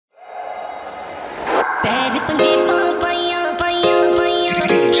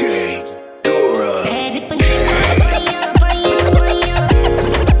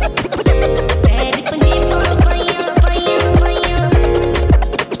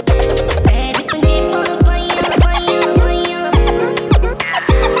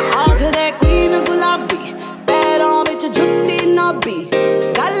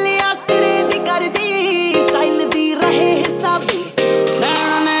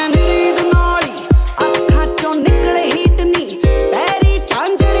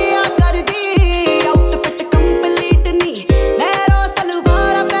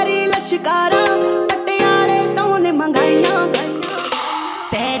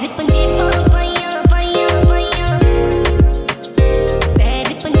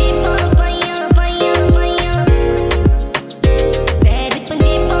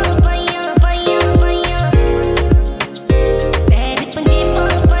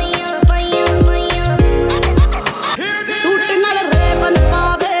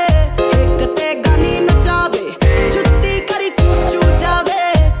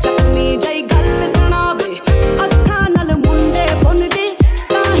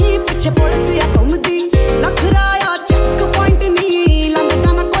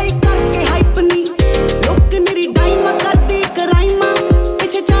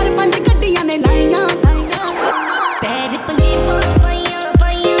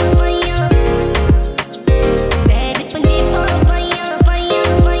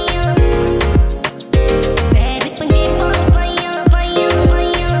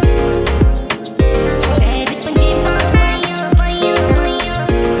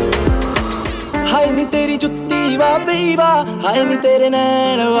ਹਾਏ ਨੀ ਤੇਰੇ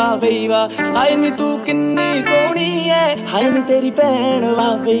ਨੈਣ ਵਾ ਬਈ ਵਾ, ਹਾਏ ਨੀ ਤੂੰ ਕਿੰਨੀ ਸੋਹਣੀ ਐ, ਹਾਏ ਨੀ ਤੇਰੀ ਭੈਣ ਵਾ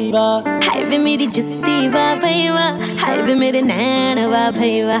ਬਈ ਵਾ। ਹਾਏ ਵੇ ਮੇਰੀ ਜੁੱਤੀ ਵਾ ਬਈ ਵਾ, ਹਾਏ ਵੇ ਮੇਰੇ ਨੈਣ ਵਾ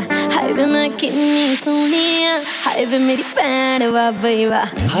ਬਈ ਵਾ, ਹਾਏ ਵੇ ਮੈਂ ਕਿੰਨੀ ਸੋਹਣੀ ਆ, ਹਾਏ ਵੇ ਮੇਰੀ ਭੈਣ ਵਾ ਬਈ ਵਾ।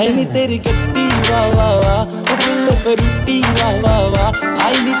 ਹਾਏ ਨੀ ਤੇਰੀ ਗੱਡੀ ਵਾ ਵਾ ਵਾ, ਉਹ ਫੁੱਲ ਫਰੂਟੀ ਵਾ ਵਾ ਵਾ,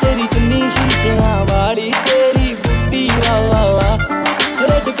 ਹਾਏ ਨੀ ਤੇਰੀ ਚੁੰਨੀ ਸ਼ੀਸ਼ਿਆਂ ਵਾਲੀ, ਤੇਰੀ ਬੁੱਟੀ ਵਾ ਵਾ ਵਾ,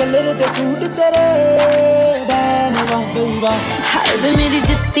 ਰੈਡ ਕਲਰ ਦੇ ਸੂਟ ਤੇਰੇ ਬੈਨ ਵਾ ਬਈ ਵਾ। ਹਾਏ ਵੇ ਮੇਰੀ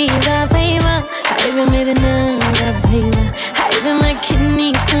ਜੁੱਤੀ ਵਾ ਬਈ ਵਾ, ਹਾਏ ਵੇ ਮੇਰੇ ਨੈਣ ਵਾ ਬਈ ਵਾ, ਹਾਏ ਵੇ ਮੈਂ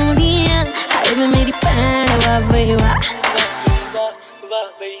ਕਿੰਨੀ ਸੋਹਣੀ ਆ, ਹਾਏ ਵੇ ਮੇਰੀ ਭੈਣ ਵਾ ਬਈ ਵਾ। ਵਾ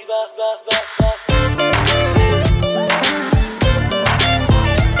ਬਈ ਵਾ ਵਾ ਵਾ ਵਾ।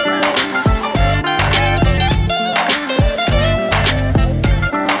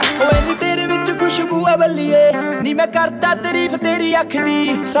 ਬੱਲੀਏ ਨੀ ਮੈਂ ਕਰਦਾ ਤਾਰੀਫ ਤੇਰੀ ਅੱਖ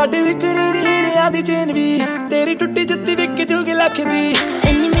ਦੀ, ਸਾਡੇ ਵਿਕਣੀ ਨੀ ਹੀਰਿਆਂ ਦੀ ਚੇਨ ਵੀ, ਤੇਰੀ ਟੁੱਟੀ ਜੁੱਤੀ ਵਿਕ ਜੂਗੀ ਲੱਖ ਦੀ।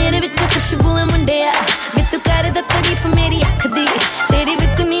 ਇੰਨੀ ਮੇਰੇ ਵਿੱਚ ਖੁਸ਼ਬੂ ਹੈ ਮੁੰਡਿਆ, ਵੀ ਤੂੰ ਕਰਦਾ ਤਾਰੀਫ ਮੇਰੀ ਅੱਖ ਦੀ, ਤੇਰੀ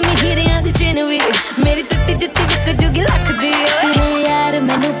ਵਿਕਣੀ ਨੀ ਹੀਰਿਆਂ ਦੀ ਚੇਨ ਵੀ, ਮੇਰੀ ਟੁੱਟੀ ਜੁੱਤੀ ਵਿਕ ਜੂਗੀ ਲੱਖ ਦੀ। ਓਏ ਯਾਰ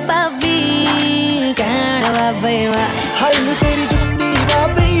ਮੈਨੂੰ ਪਾਵੀ ਕਹਿਣ ਵਾ ਬਈ ਵਾ। ਹਾਏ ਨੀ ਤੇਰੀ ਜੁੱਤੀ ਵਾ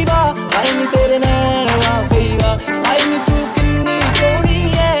ਬਈ ਵਾ, ਹਾਏ ਨੀ ਤੇਰੇ ਨੈਣ ਵਾ ਬਈ ਵਾ, ਹਾਏ ਨੀ ਤੂੰ ਕਿੰਨੀ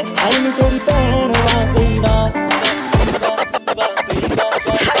ਸੋਹਣੀ ਐ, ਹਾਏ ਨੀ ਤੇਰੀ ਭੈਣ ਵਾ ਬਈ ਵਾ।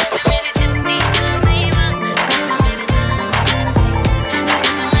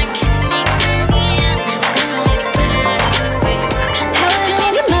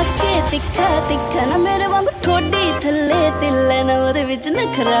 ਤਿੱਖਾ ਨਾ ਮੇਰੇ ਵਾਂਗ ਠੋਡੀ ਥੱਲੇ ਤਿੱਲੇ ਨਾ, ਉਹਦੇ ਵਿੱਚ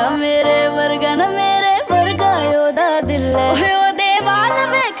ਨਖਰਾ ਮੇਰੇ ਵਰਗਾ ਨਾ, ਮੇਰੇ ਵਰਗਾ ਉਹਦਾ ਦਿਲ ਹੈ। ਓਏ ਉਹਦੇ ਵਾਲ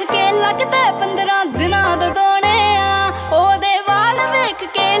ਵੇਖ ਕੇ ਲੱਗਦਾ 15 ਦਿਨਾਂ ਤੋਂ ਤੋਣੇ ਆ, ਉਹਦੇ ਵਾਲ ਵੇਖ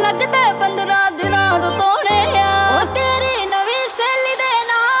ਕੇ ਲੱਗਦਾ 15 ਦਿਨਾਂ ਤੋਂ ਤੋਣੇ ਆ। ਉਹ ਤੇਰੀ ਨਵੀਂ ਸਹੇਲੀ ਦੇ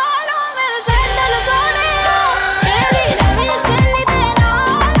ਨਾਲ ਉਹ ਮੇਰੇ ਸੈਂਡਲ ਸੋਹਣੇ ਆ, ਤੇਰੀ ਨਵੀਂ ਸਹੇਲੀ ਦੇ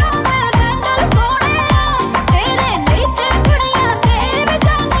ਨਾਲ ਉਹ ਮੇਰੇ ਸੈਂਡਲ ਸੋਹਣੇ ਆ, ਤੇਰੇ ਨੀਚੇ ਕੁੜੀਆਂ ਤੇਰੇ ਵੀ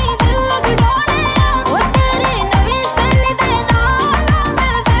ਜਾਨੀ ਦਿਲ ਜੜਾਉਣੇ ਆ। ਉਹ ਤੇਰੀ ਨਵੀਂ ਸਹੇਲੀ ਦੇ ਨਾਲ ਉਹ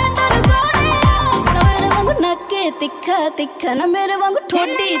ਮੇਰੇ ਸੈਂਡਲ ਸੋਹਣੇ ਆ, ਨਾ ਮੇਰੇ ਵਾਂਗੂ ਨੱਕੇ ਤਿੱਖਾ ਨਾ ਮੇਰੇ ਵਾਂਗੂ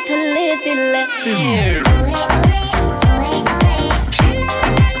ਠੋਡੀ ਥੱਲੇ ਤਿੱਲੇ।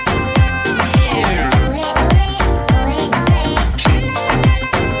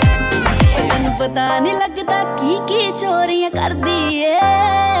 ਪਤਾ ਨੀ ਲੱਗਦਾ ਕੀ ਚੋਰੀਆਂ ਕਰਦੀ ਏ,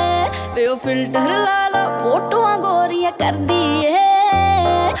 ਵੇ ਉਹ ਫਿਲਟਰ ਲਾ ਲਾ ਫੋਟੋਆਂ ਗੋਰੀਆਂ ਕਰਦੀ ਏ।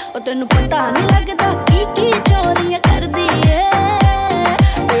 ਉਹ ਤੈਨੂੰ ਪਤਾ ਨੀ ਲੱਗਦਾ ਕੀ ਚੋਰੀਆਂ ਕਰਦੀ ਏ,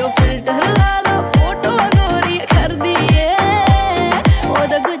 ਵੇ ਉਹ ਫਿਲਟਰ ਲਾ ਲਾ ਫੋਟੋਆਂ ਗੋਰੀਆਂ ਕਰਦੀ ਏ।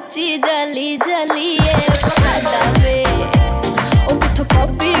 ਉਹਦਾ ਗੁੱਚੀ ਜਾਲੀ ਏ ਸਾਡਾ ਵੇ, ਉਹ ਕਿੱਥੋਂ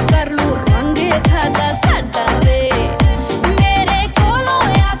ਕਾਪੀ ਕਰ ਲੂ ਰੰਗੇ ਖਾਦਾ ਸਾਡਾ ਵੇ।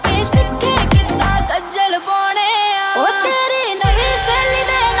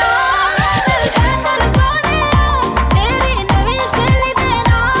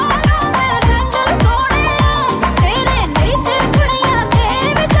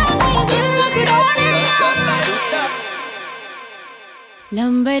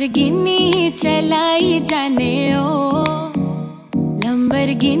 लंबरगिनी चलाई जाने ओ,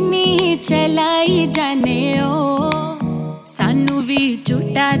 लंबरगिनी चलाई जाने ओ, सानू भी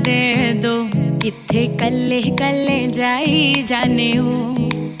झूठा दे दो, किथे कल्ले कल्ले जाई जाने ओ,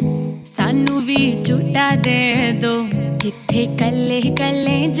 सानू भी झूठा दे दो, किथे कल्ले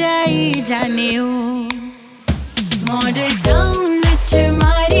कल्ले जाई जाने ओ। मॉडल टाउन विच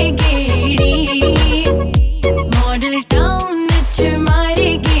मारे गेड़ी, मॉडल टाउन विच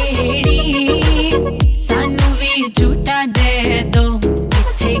मारे गेड़ी, सानू भी झूठा दे दो,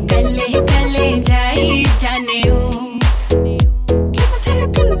 किथे कल्ले कल्ले जाई जाने ओ, किथे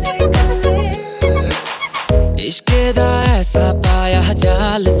कल्ले कल्ले। इश्के दा ऐसा पाया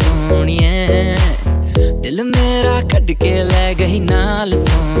जाल सोनिए, दिल मेरा कट के ले गई नाल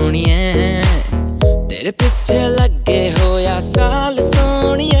सोनिए, तेरे पिछे लगे होया साल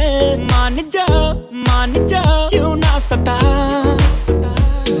सोनिए, मान जा क्यों ना सता,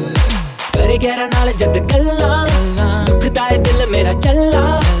 करे गहरा नाल जद गल्ला, दुखदा है दिल मेरा चला,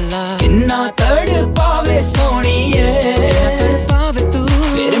 किन्ना तड़ पावे सोनिए, पावे तू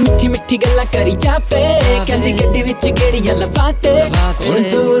फिर मिठी मिठी गल्ला करी जावे, कहंदी गड्डी विच गेड़ियां लवाते, हुण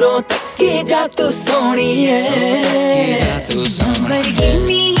दूरों तक्की जा तू सोनिए,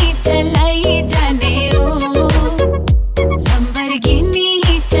 लंबरगिनी चलाई जाने ओ, लंबरगिनी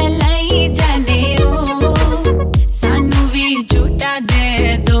चलाई जाने ओ, सानू भी झूठा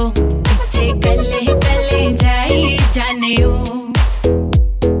दे दो, किथे कल्ले कल्ले जाई जाने ओ,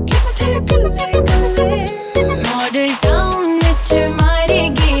 किथे कल्ले कल्ले। मॉडल टाउन विच मारे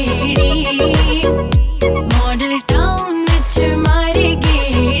गेड़ी, मॉडल टाउन विच मारे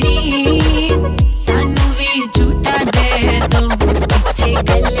गेड़ी, सानू भी झूठा दे दो, किथे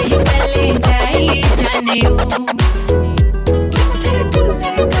कल्ले कल्ले जाई जाने ओ, किथे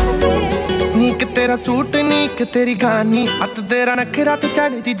कल्ले कल्ले। नीक तेरा सूट नीक तेरी गानी, अत तेरा नखरा ते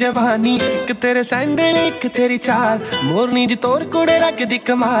चढ़दी जवानी, एक तेरे सैंडल एक तेरी चाल, मोरनी दी तोर कुड़े लगदी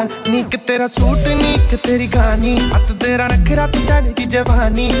कमाल, नीक तेरा सूट नीक तेरी गानी, अत तेरा नखरा ते चढ़दी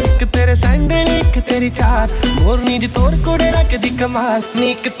जवानी, एक तेरे सैंडल एक तेरी चाल, मोरनी दी तोर कुड़े लगदी कमाल,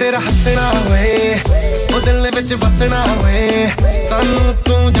 नीक तेरा हसना होए ओ दिल विच बसना होए, सानू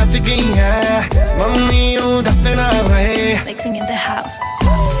तू जच गई है मम्मी नू दसना होए। Mixing in the house.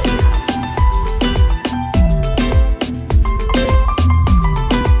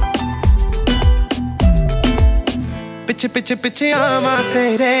 पिछे पिछे पिछे आवा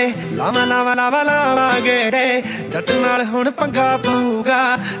तेरे, लावा लावा लावा लावा गेड़े, जट नाल हुण पंगा पऊगा,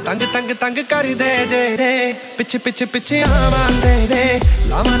 तंग तंग तंग कर दे जेड़े, पिछे पिछे पिछे आवा तेरे,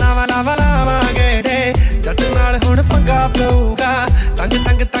 लावा लावा लावा लावा गेड़े, जट नाल हुण पंगा पऊगा, तंग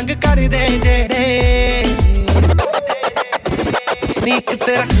तंग तंग कर दे जेड़े, नीक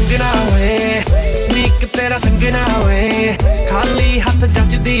तेरा कंगना होए नीक तेरा संगना होए, खाली हथ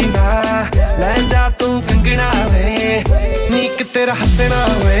जजदी ना ले जा तू कंगना होए, नीक तेरा हसना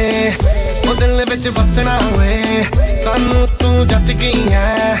होए ओ दिल विच बसना होए, सानू तू जच गई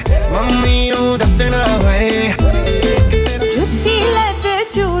है मम्मी नू दसना होए। जुत्ती ले दे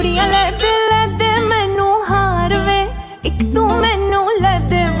चूड़ियां ले दे मैनू हार वे, इक तू मैनू ले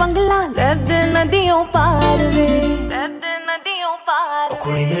दे बंगला ले दे नदियों पार वे, ले दे नदियों पार।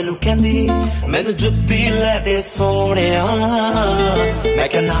 कुड़ी मैनू कहंदी मैनू जुत्ती ले दे सोहणिया, मैं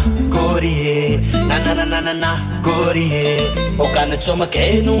कहना गोरीए ना ना ना ना ना गोरीए, ओ कन चुमके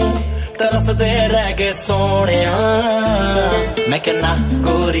नू तरसदे रह गए सोहणिया, मैं कहना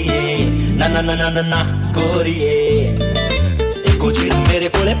गोरीए ना ना ना ना ना गोरीए, एको चीज मेरे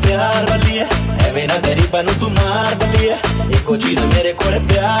कोले प्यार वाली है, एवें ना गरीबां नू तू मार वाली है, एको चीज मेरे कोले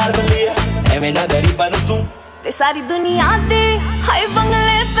प्यार वाली है, एवें ना गरीबां नू तू ते सारी दुनिया दे हाय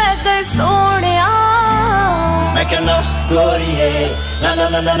बंगले पे गए सोहणिया, मैं कहना गोरीए ना ना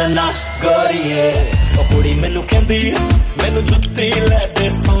ना ना ना गोरीए, ओ कुड़ी मैनू कहंदी मैनू जुत्ती ले दे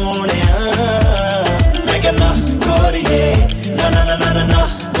सोहणिया, मैं कहना गोरीए ना ना ना ना ना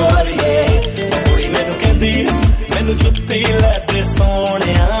गोरीए, ओ कुड़ी मैनू कहंदी मैनू जुत्ती ले दे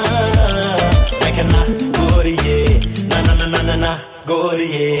सोहणिया, मैं कहना गोरीए ना ना ना ना ना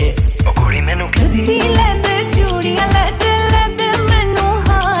गोरीए, ओ कुड़ी मैनू कहंदी ले दे चूड़ियां ले दे मैनू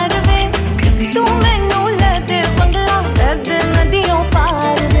हार वे, तू मैनू ले दे बंगला ले दे नदियों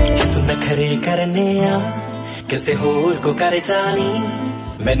पार वे, तू नखरे करने आ किसे होर को कर जानी,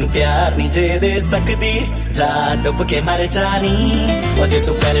 मैनू प्यार नहीं जे दे सकदी जा डुब के मर जानी, ओ जे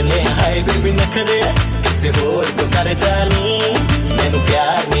तू करने हाय बेबी नखरे किसे होर को कर जानी, मैनू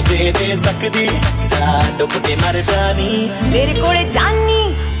प्यार नहीं जे दे सकदी जा डुब के मर जानी, तेरे कोले जानी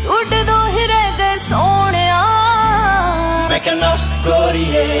सूट दो ही रह गए सोहणिया, मैं कहना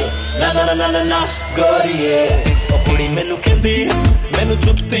गोरीए ना ना ना ना ना गोरीए, ओ ਕੁੜੀ ਮੈਨੂੰ ਕਹਿੰਦੀ ਮੈਨੂੰ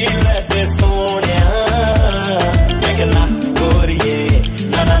ਜੁੱਤੀ ਲੈ ਦੇ ਸੋਹਣਿਆ ਮੈਂ ਕਹਿੰਦਾ ਗੋਰੀਏ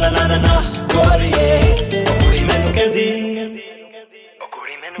ਨਾ ਨਾ ਨਾ ਨਾ ਨਾ ਗੋਰੀਏ ਉਹ ਕੁੜੀ ਮੈਨੂੰ ਕਹਿੰਦੀ ਉਹ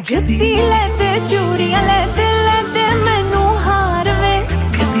ਕੁੜੀ ਮੈਨੂੰ ਜੁੱਤੀ ਲੈ ਤੇ ਚੂੜੀਆਂ ਲੈ ਤੇ ਮੈਨੂੰ ਹਾਰ ਵੇ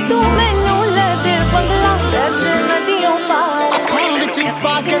ਤੂੰ ਮੈਨੂੰ ਲੈ ਦੇ ਬੰਗਲਾ ਲੈ ਦੇ ਨਦੀਆਂ ਪਾਰ ਅੱਖਾਂ ਵਿੱਚ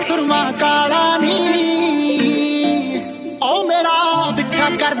ਪਾ ਕੇ ਸੁਰਮਾ ਕਾਲਾ ਨੀ ਓ ਮੇਰਾ ਪਿੱਛਾ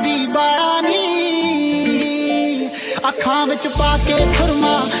ਕਰਦੀ ਬਾਲਾ ਨੀ ਅੱਖਾਂ ਵਿੱਚ ਪਾ ਕੇ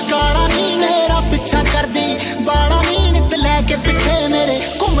ਸੁਰਮਾ ਕਾਲਾ ਨੀ ਮੇਰਾ ਪਿੱਛਾ ਕਰਦੀ ਬਾਲਾ ਨੀ ਨਿੱਤ ਲੈ ਕੇ ਪਿੱਛੇ ਮੇਰੇ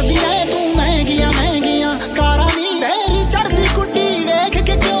ਘੁੰਮਦੀ ਐ ਤੂੰ ਮਹਿੰਗੀਆਂ ਮਹਿੰਗੀਆਂ ਕਾਰਾਂ ਨੀ ਮੇਰੀ ਚੜਦੀ ਕੁੱਡੀ ਵੇਖ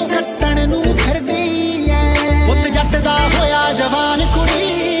ਕੇ ਕਿਉਂ ਖੱਟਣ ਨੂੰ ਫਿਰਦੀ ਐ ਪੁੱਤ ਜੱਟ ਦਾ ਹੋਇਆ ਜਵਾਨ ਕੁੜੀ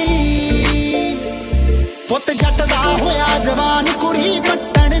ਪੁੱਤ ਜੱਟ ਦਾ ਹੋਇਆ ਜਵਾਨ ਕੁੜੀ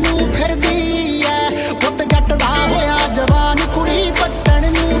ਪੱਟਣ ਨੂੰ ਫਿਰਦੀ ਐ ਪੁੱਤ ਜੱਟ ਦਾ ਹੋਇਆ ਜਵਾਨ ਕੁੜੀ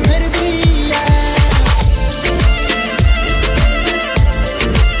ਪੱਟਣ ਨੂੰ ਫਿਰਦੀ ਐ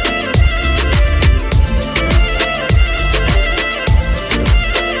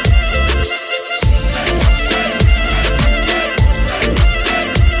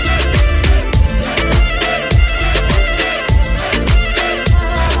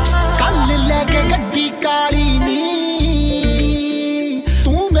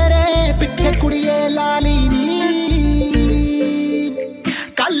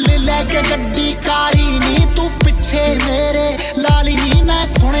ਗੱਡੀ ਕਾਲੀ ਨੀ ਤੂੰ ਪਿੱਛੇ ਮੇਰੇ ਲਾਲੀ ਨੀ ਮੈਂ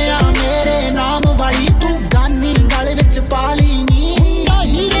ਸੁਣਿਆ ਮੇਰੇ ਨਾਮ ਵਾਲੀ ਤੂੰ ਗਾਨੀ ਗਲ ਵਿੱਚ ਪਾਲੀ ਨੀ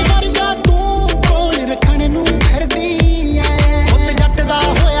ਹੀਰੇ ਵਰਗਾ ਤੂੰ ਕੋਲ ਰੱਖਣ ਨੂੰ ਫਿਰਦੀ ਐ ਪੁੱਤ ਜੱਟ ਦਾ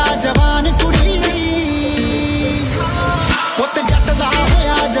ਹੋਇਆ ਜਵਾਨ ਕੁੜੀ ਪੁੱਤ ਜੱਟ ਦਾ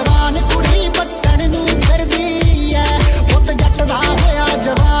ਹੋਇਆ ਜਵਾਨ ਕੁੜੀ ਪੱਟਣ ਨੂੰ ਫਿਰਦੀ ਐ ਪੁੱਤ ਜੱਟ ਦਾ ਹੋਇਆ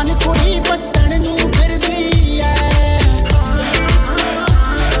ਜਵਾਨ ਕੁੜੀ ਪੱਟਣ ਨੂੰ ਫਿਰਦੀ ਐ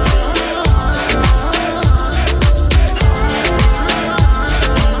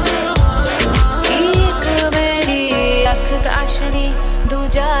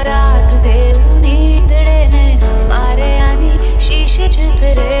ਦੂਜਾ ਰਾਤ ਦੇ ਨੀਂਦੜੇ ਨੇ ਮਾਰਿਆ ਨੀ ਸ਼ੀਸ਼ੇ 'ਚ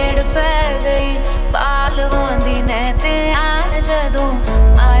ਤਰੇੜ ਪੈ ਗਈ ਪਾਲਵਾਂਦੀ ਨੇ ਤੇ ਆਣ ਜਦੋਂ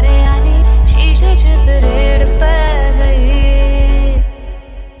ਮਾਰਿਆ ਨੀ ਸ਼ੀਸ਼ੇ 'ਚ ਤਰੇੜ ਪੈ ਗਈ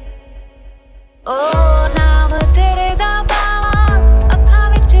ਓ ਨਾਮ ਤੇਰੇ ਦਾ ਪਾਵਾਂ ਅੱਖਾਂ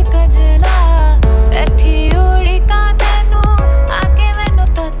ਵਿੱਚ ਕਜਲਾ ਬੈਠੀ ਉੜੀਕਾਂ ਤੈਨੂੰ ਆ ਕੇ ਮੈਨੂੰ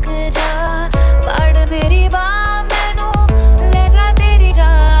ਤੱਕ ਜਾ ਫੜ ਮੇਰੀ ਬਾਂਹ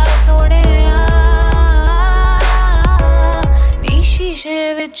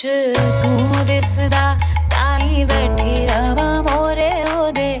ਵਿੱਚ ਤੂੰ ਦਿਸਦਾ ਤਾਈ ਬੈਠੀ ਰਵਾਂ ਮੋਰੇ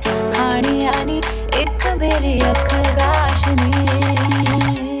ਉਹਦੇ ਹਾਣੀ ਆਣੀ ਇੱਕ ਮੇਰੀ ਅੱਖ ਗਾਸ਼ਨੀ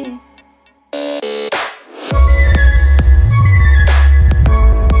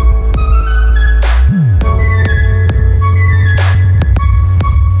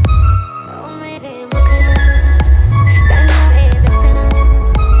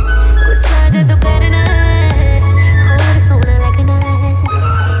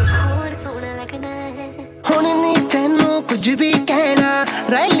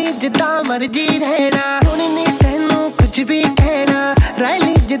ਮਰਜੀ ਰਹਿਣਾ ਹੁਣ ਨੀ ਤੈਨੂੰ ਕੁਝ ਵੀ ਕਹਿਣਾ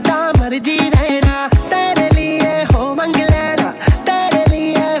ਰਹਿ ਜਿੱਦਾਂ ਮਰਜੀ ਰਹਿਣਾ ਤੇਰੇ ਲਈ ਹੋ ਮੰਗ ਲੈਣਾ ਤੇਰੇ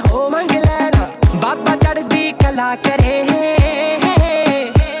ਲਈ ਹੋ ਮੰਗ ਲੈਣਾ ਬਾਬਾ ਚੜ੍ਹਦੀ ਕਲਾ ਕਰੇ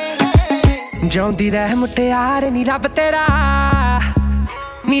ਜਿਉਂਦੀ ਰਹਿ ਮੁਟਿਆਰ ਨੀ ਰੱਬ ਤੇਰਾ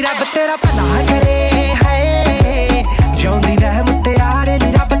ਭਲਾ ਕਰੇ ਹਾਏ ਜਿਉਂਦੀ ਰਹਿ ਮੁਟਿਆਰ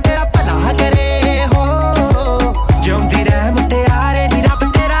ਨੀ ਰੱਬ ਤੇਰਾ ਭਲਾ ਕਰੇ ਹੋ ਜਿਉਂਦੀ ਰਹਿ ਮੁਟਿਆਰ ਨੀ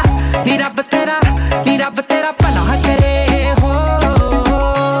ਰੱਬ ਤੇਰਾ ਭਲਾ ਕਰੇ ਹੋ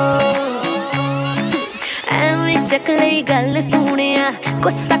ਐਵੇਂ ਚੱਕ ਲਈ ਗੱਲ ਸੋਹਣਿਆ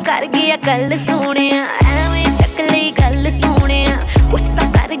ਗੁੱਸਾ ਕਰ ਗਿਆ ਕੱਲ ਸੋਹਣਿਆ ਐਵੇਂ ਚੱਕ ਲਈ ਗੱਲ ਸੋਹਣਿਆ ਗੁੱਸਾ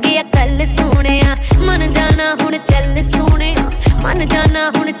ਕਰ ਗਿਆ ਕੱਲ ਸੋਹਣਿਆ ਮਨ ਜਾਣਾ ਹੁਣ ਚੱਲ ਸੋਹਣਿਆ ਮਨ ਜਾਣਾ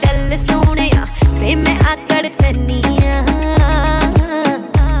ਹੁਣ ਚੱਲ ਸੋਹਣਿਆ ਤੇ ਮੈਂ ਆਕੜ ਸਨੀਆ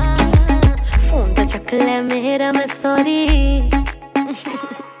ਫੋਨ ਤਾਂ ਚੱਕ ਲੈ ਮੇਰਾ ਮੈਂ ਸੌਰੀ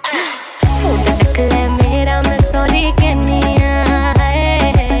ਫੋਨ ਤਾਂ ਚੱਕ ਲੈ ਮੇਰਾ ਮੈਂ ਸੌਰੀ ਕਹਿੰਨੀਆ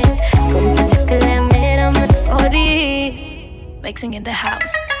ਫੋਨ ਤਾਂ ਚੱਕ ਲੈ ਮੇਰਾ ਮੈਂ sorry mixing in the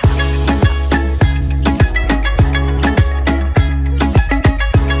house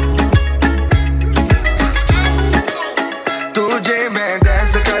तुझे मैं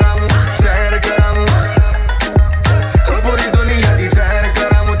डांस कराऊं सैर कराऊं पूरी दुनिया दी सैर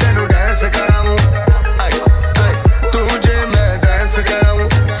कराऊं तेनू डांस कराऊं तुझे मैं डांस कराऊं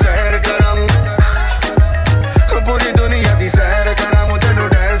सैर कराऊं पूरी दुनिया दी सैर कराऊं तेनू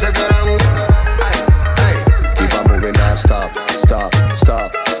dance कराऊं keep on moving now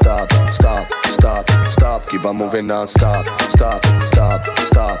stop keep on moving non-stop. Stop, stop,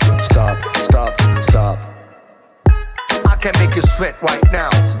 stop, stop, stop, stop. I can make you sweat right now.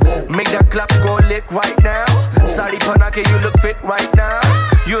 Make that club go lit right now. Sari panake, you look fit right now.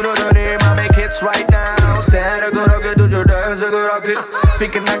 You know the name, I make hits right now. Sahara ko roke, tu jo dance ko roke.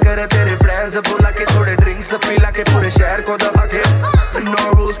 Fikr na kar tere friends bula ke thode drinks pila ke pure shahar ko dakha ke.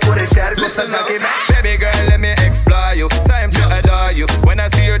 No rules pure shahar ko saja ke. Baby girl, let me explore you. Time to adore you. When I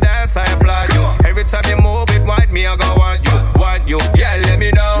see you dance, I applaud you. Every time you move it, white me, I go want you. Yeah, let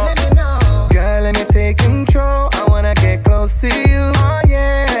me know. Girl, let me take control. I wanna get close to you. Oh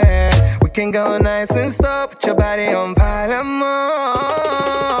yeah, we can go nice and slow. Put your body on pile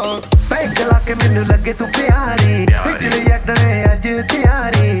mode. Baik ke menu lage tu pyari. Pichhle yakne aaj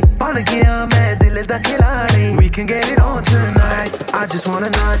tiyari. Ban gaya main dil da khiladi. We can get it on tonight. I just wanna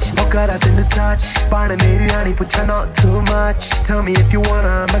nudge. Kara din touch. Ban meri rani pucha not too much. Tell me if you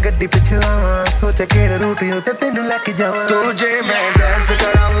wanna. Main gaddi pe chalawa. Socha kehda route ho te tenu leke jawa. Tujhe main dance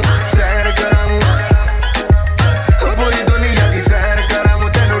karan, sair karan. Puri duniya ki sair karan.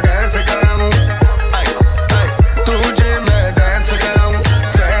 Tenu dance karan. Tujhe main dance karan,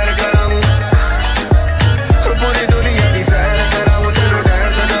 sair karan. Puri duniya ki sair karan. Tenu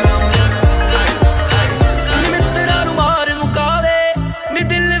dance karan. ਮਿੱਤਰਾਂ ਨੂੰ ਮਾਰ ਮੁਕਾਵੇ ਨੀ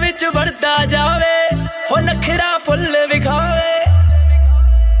ਦਿਲ ਵਿੱਚ ਵੜਦਾ ਜਾਵੇ ਹੋ ਨਖਰਾ ਫੁੱਲ ਵਿਖਾਵੇ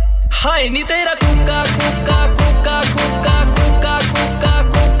ਹਾਏ ਨੀ ਤੇਰਾ ਕੂਕਾ ਕੂਕਾ ਕੂਕਾ ਕੂਕਾ ਕੂਕਾ ਕੂਕਾ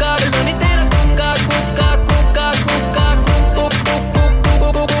ਕੂਕਾ ਨੀ ਤੇਰਾ ਕੂਕਾ ਕੂਕਾ ਕੂਕਾ ਕੂਕਾ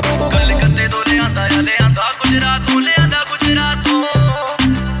ਕਲਕੱਤੇ ਤੋਂ ਲਿਆਂਦਾ ਗੁਜਰਾਤ ਤੋਂ ਲਿਆਂਦਾ ਗੁਜਰਾਤੋਂ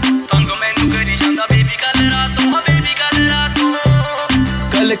ਤੰਗ ਮੈਨੂੰ ਕਰੀ ਜਾਂਦਾ ਬੇਬੀ ਕੱਲ ਰਾਤੋਂ ਹਾਂ ਬੇਬੀ ਕੱਲ ਰਾਤੋਂ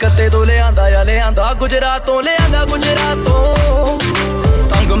ਕਲਕੱਤੇ ਤੋਂ ਲਿਆਂਦਾ ਗੁਜਰਾਤ ਤੋਂ ਲਿਆਂਦਾ ਗੁਜਰਾਤੋਂ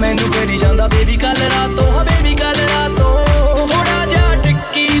ਤੰਗ ਮੈਨੂੰ ਕਰੀ ਜਾਂਦਾ ਬੇਬੀ ਕੱਲ ਰਾਤੋਂ ਹਾਂ ਬੇਬੀ ਕੱਲ ਰਾਤੋਂ ਥੋੜਾ ਜਿਹਾ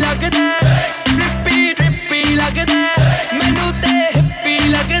ਟਿੱਕੀ ਲੱਗਦਾ ਟ੍ਰਿਪੀ ਲੱਗਦਾ ਮੈਨੂੰ ਤੇ ਹਿੱਪੀ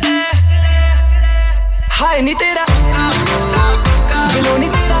ਲੱਗਦਾ ਹਾਏ ਨੀ ਤੇਰਾ ਬਿਲੋ ਨੀ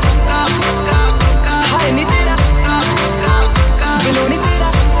ਤੇਰਾ ਹਾਏ ਨੀ ਤੇਰਾ ਬਿਲੋ ਨੀ ਤੇਰਾ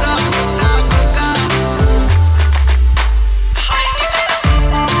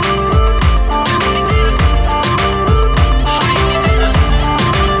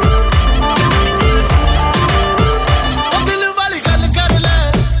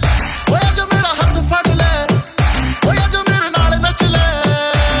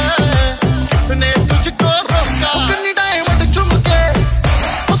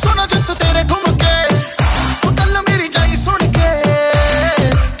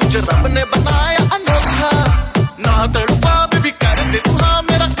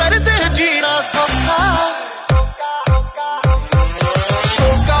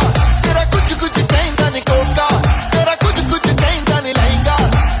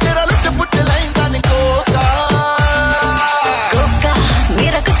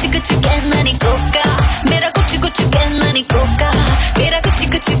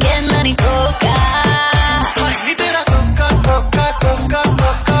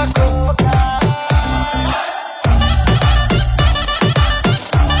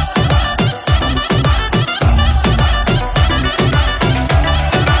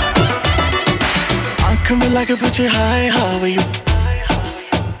के पूछे हाय हाउ आर यू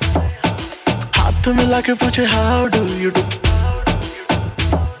हाथ मिला के पूछे हाउ डू यू डू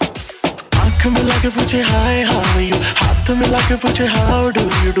आंख मिला के पूछे हाय हाउ आर यू हाथ मिला के पूछे how do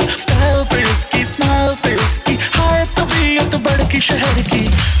you do style पे उसकी स्माइल पे उसकी हाय तबीयत बड़की शहर की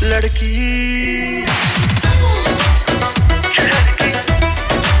लड़की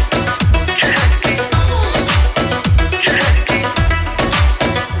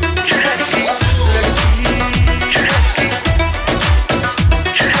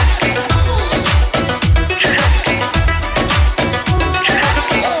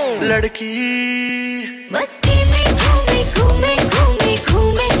लड़की मस्ती में घूमे घूमे घूमे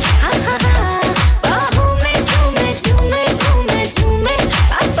घूमे हा हा हा बाहों में झूमे झूमे झूमे झूमे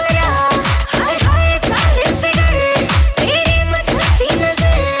पापरा हाय हाय सालिम फिगर तेरी मचलती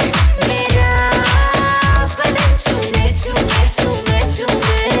नजर मेरा बदन चूमे चूमे चूमे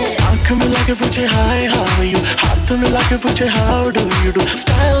चूमे आंख मिला के पूछे हाय हाउ आर यू हाथ मिला के पूछे how do you do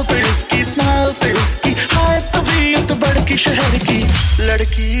style पे उसकी स्माइल पे उसकी हाय तबीयत बड़की शहर की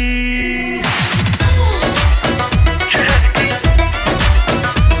लड़की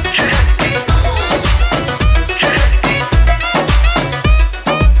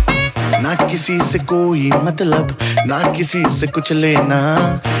ना किसी से कोई मतलब ना किसी से कुछ लेना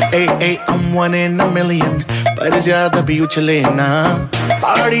I'm one in a million पर ज्यादा भी उछले ना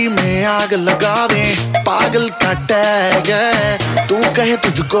पार्टी में आग लगा दे पागल का टैग है तू कहे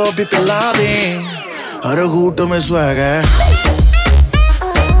तुझको भी पिला दे हर घूट में स्वैग है,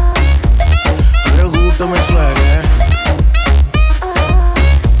 हर घूट में स्वैग है,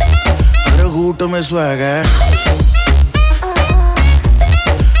 हर घूट में स्वैग है,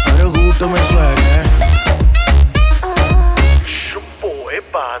 हर घूट में स्वैग है।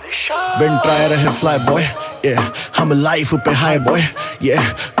 Been try रहे fly boy, yeah, हम लाइफ पे हाई boy, yeah,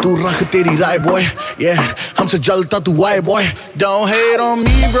 तू रख तेरी राय boy, yeah, हमसे जलता तू why boy, don't hate on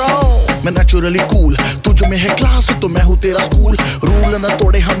me bro, मैं naturally cool, तुझ में है क्लास तो मैं हूँ तेरा स्कूल, रूल न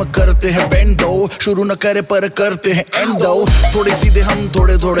तोड़े हम करते हैं बेंडो, शुरू न करे पर करते हैं एंडो, थोड़े सीधे हम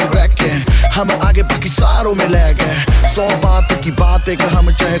थोड़े थोड़े क्रैक हैं, हम आगे बाकी सारों में लैग है, 100 बात की बात है कि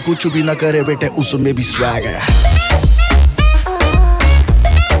हम चाहे कुछ भी न करे बेटे उसमें भी स्वैग है,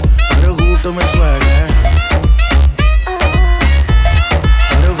 हर में स्वैग है,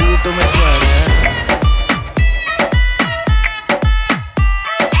 हर घूट में स्वैग है।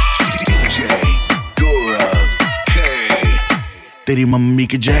 DJ Gaurav K, तेरी मम्मी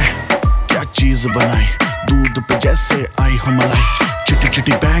की जय क्या चीज बनाई, दूध पे जैसे आई हो मलाई, चिटी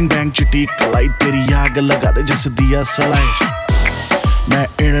चिटी बैंग बैंग चिटी कलाई, तेरी आग लगा दे जैसे दिया सलाई, मैं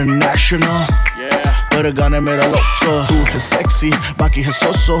इंटरनेशनल पर गाने मेरा लोको, तू है सेक्सी बाकी है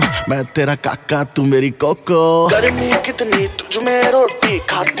सोसो, मैं तेरा काका तू मेरी कोको, गर्मी कितनी तुझ में रोटी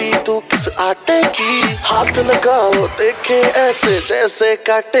खाती तू किस आटे की, हाथ लगाओ देखे ऐसे जैसे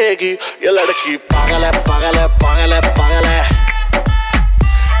काटेगी, ये लड़की पागल है पागल है पागल है पागल है,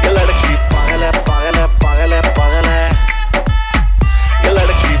 ये लड़की पागल है पागल है पागल है पागल है, ये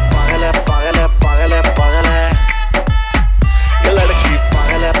लड़की पागल है पागल है पागल है पागल है, ये लड़की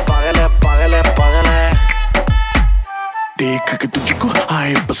पागल है पागल है पागल है पागल है। देख के तुझको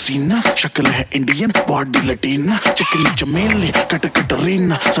आए पसीना, शक्ल है इंडियन बॉडी लटीना, चिकनी चमेली कट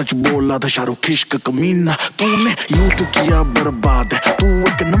कटरीना, सच बोला था शाहरुख इश्क कमीना, तूने यूं तो किया बर्बाद है, तू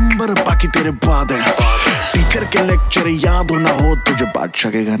एक नंबर बाकी तेरे बाद है, टीचर के लेक्चर याद हो ना हो तुझे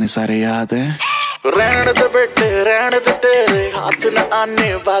बादशाह के गाने सारे याद है, रहने दे बेटे रहने दे तेरे हाथ न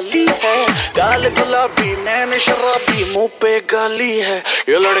आने वाली है, गाल गुलाबी नैन शराबी मुंह पे गाली है,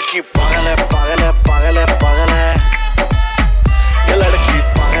 ये लड़की पागल है पागल है पागल है पागल है, ये लड़की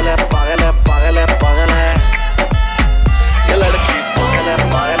पागल है पागल है पागल है पागल है, ये लड़की पागल है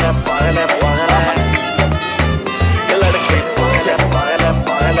पागल है पागल है पागल है, ये लड़की पागल है पागल है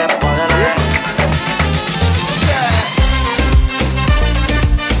पागल है पागल है।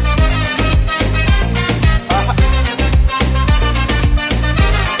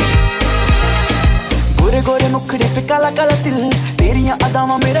 गोरे गोरे मुखड़े पे काला काला तिल, तेरियां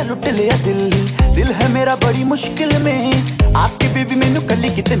अदावां मेरा लुट लिया दिल, दिल है मेरा बड़ी मुश्किल में, आपके बेबी मैनू कली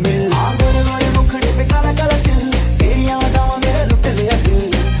किते मिल, गोरे गोरे मुखड़े पे काला काला तिल, तेरियां अदावां मेरा लुट लिया दिल,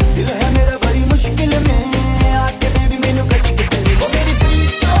 दिल है मेरा बड़ी मुश्किल में, आपके बेबी मैनू कली किते मिल, ओ मेरी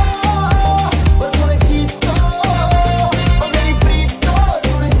प्रीतो ओ सुन जीतो, ओ मेरी प्रीतो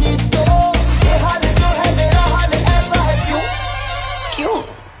सुन जीतो, ये हाल जो है मेरा हाल ऐसा है क्यों क्यों,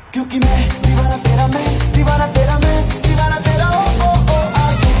 क्योंकि मैं दीवाना तेरा, मैं दीवाना तेरा, मैं दीवाना तेरा, ओ ओ ओ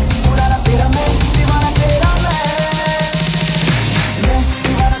आशिक पुराना तेरा, मैं दीवाना तेरा, मैं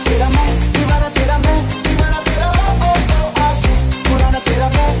दीवाना तेरा, मैं दीवाना तेरा, मैं दीवाना तेरा, ओ ओ ओ आशिक पुराना तेरा,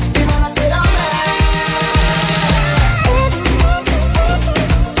 मैं दीवाना तेरा,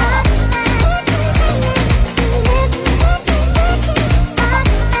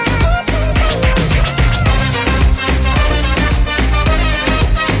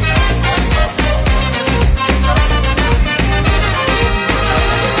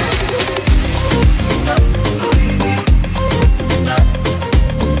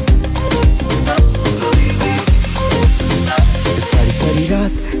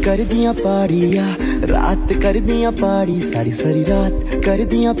 कर दियां पाड़िया रात कर दियां पाड़ी, सारी सारी रात कर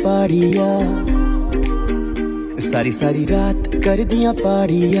दियां पाड़िया, सारी सारी रात कर दियां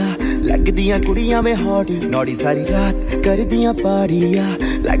पाड़िया, लग दियां कुड़ियां वे हॉट नौड़ी, सारी रात कर दियां पाड़िया,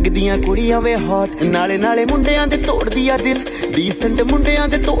 लग दियां कुड़ियां वे हॉट, नाले नाले मुंडियां दे तोड़ दिया दिल, डीसेंट मुंडियां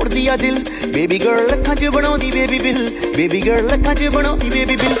दे तोड़ दिया दिल, बेबी गर्ल लखां च बनाउंदी बेबी बिल, बेबी गर्ल लखां च बनाउंदी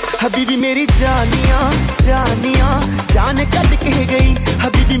बेबी बिल, हबीबी मेरी जानिया जानिया जान कट के गई,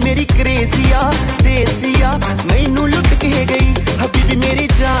 हबीबी मेरी क्रेजिया देसिया मैनू लुट के गई, हबीबी मेरी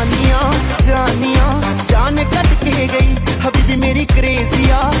जानिया जानिया जान कट के गई, हबीबी मेरी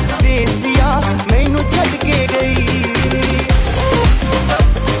क्रेजिया देसिया मैनू छड़ के गई।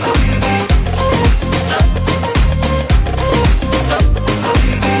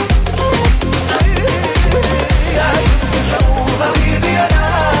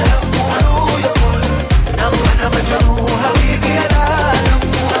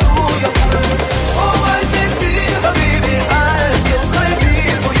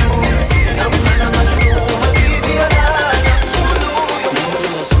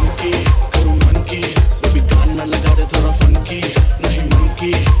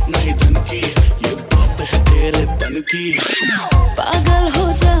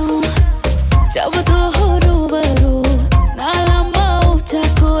 जब तो हो रूबरू ना लंबा ऊंचा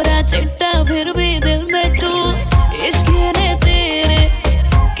कोरा चिट्टा फिर भी दिल में तू इश्क ने तेरे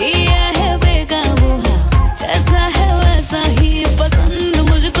किया है बेकाबू जैसा है वैसा ही पसंद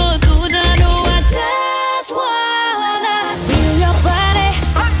मुझको तू जानू I just wanna feel your body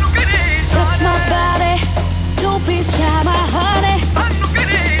touch my body don't be shy my honey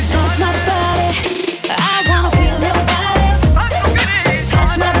touch my body I wanna feel your body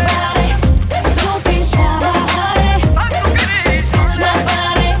touch my body don't be shy my honey touch my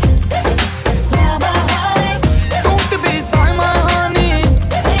body feel my honey don't be shy my honey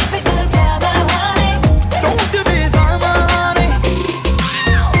baby girl feel my honey don't be shy my honey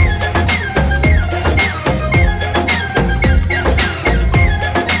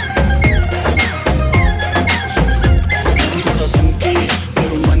थोड़ा संकी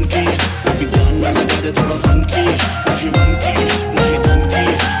मेरे मन की अभी ध्यान में लगा दे थोड़ा funky नहीं मन की नहीं धन की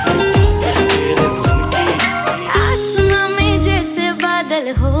तेरे तन की आसमां में जैसे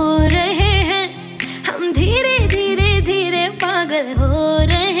बादल हो रहे हैं हम धीरे धीरे धीरे पागल हो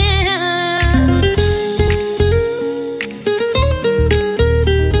रहे हैं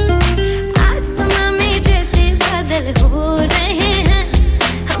आसमां में जैसे बादल हो रहे हैं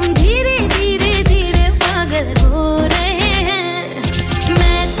हम धीरे धीरे धीरे पागल हो रहे हैं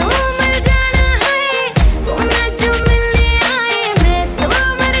मैं तो मर जाना है वो ना जो मिलने आए मैं तो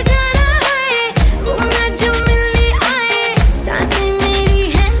मर जाना है वो ना जो मिलने आए सांसें मेरी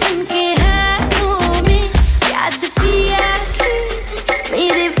है उनके हाथों में याद पिया की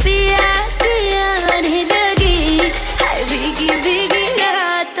मेरे पिया की आने लगी हाय भीगी भीगी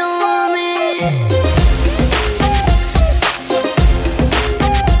रातों में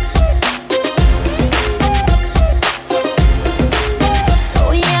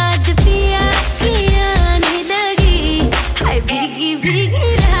ओ याद पिया की आने लगी हाय भीगी भीगी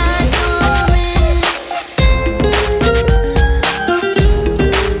रातों में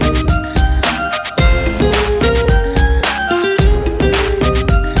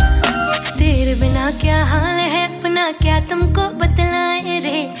तेरे बिना क्या हाल है अपना क्या तुमको बतलाए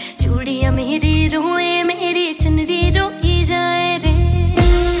रे चूड़ियां मेरी रोए मेरी चुनरी रोई जाए रे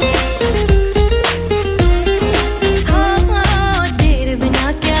हो तेरे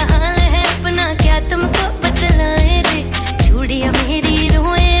बिना क्या हाल है अपना क्या तुमको बतलाए रे चूड़ियां मेरी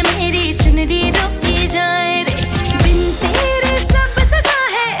रोए मेरी चुनरी रोई जाए रे बिन तेरे सब सजा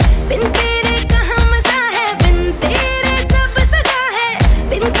है बिन तेरे कहाँ मजा है बिन तेरे सब सजा है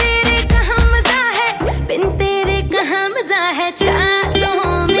बिन तेरे कहाँ मजा है बिन तेरे कहाँ मजा है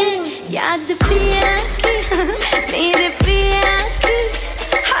चाहतों में याद पिया की मेरे पिया की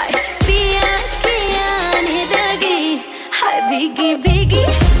हाय पिया की आने लगी हाय भीगी भीगी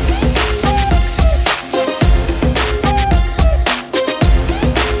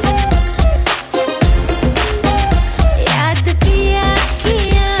याद पिया की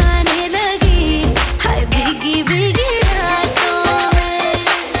आने लगी हाय भीगी भीगी रातों में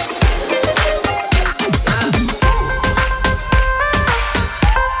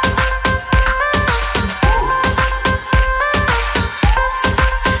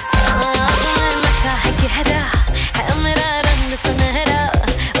नशा है गहरा है मेरा रंग सुनहरा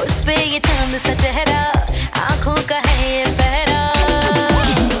उस पे ये चांद सा चेहरा आंखों का है ये पहरा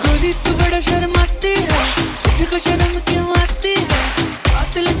गोरी तू बड़ा शर्माती है तुझको शर्म क्यों आती है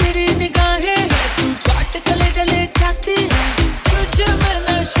कातिल तेरी निगाहें है तू काट गले जले जाती है तुझे में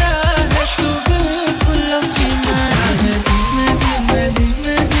नशा है तू बिल्कुल अफीना है धीमे धीमे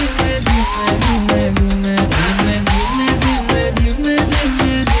धीमे धीमे धीमे धीमे धीमे धीमे धीमे धीमे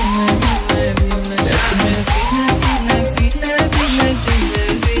धीमे धीमे धीमे सच में सीने सीने सीने सीने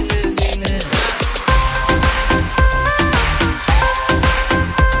सीने सीने सीने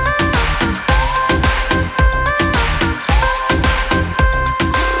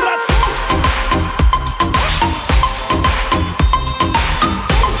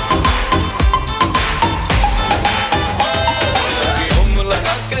हम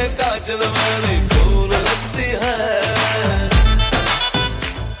लगा के काजल मेरी फूल लगती है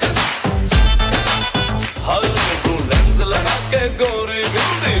हर तू लेंस लगा के गोरी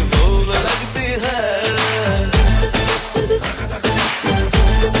बिंदी फूल लगती है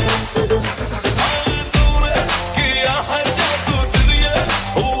तूने किया है जादू दुनिया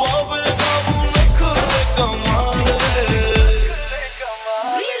हुआ बेकाबू नखरे कमाल रे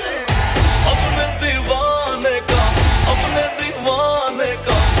अपने दीवाने का अपने दीवाने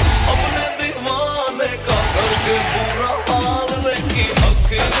का अपने दीवाने का करके बुरा हाल लेकी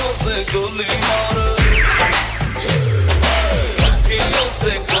अखियों से गोली मार अखियों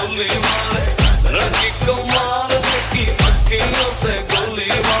से गोली मारे लड़की को मार लेकी अखियों से गोली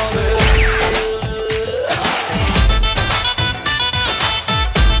मारे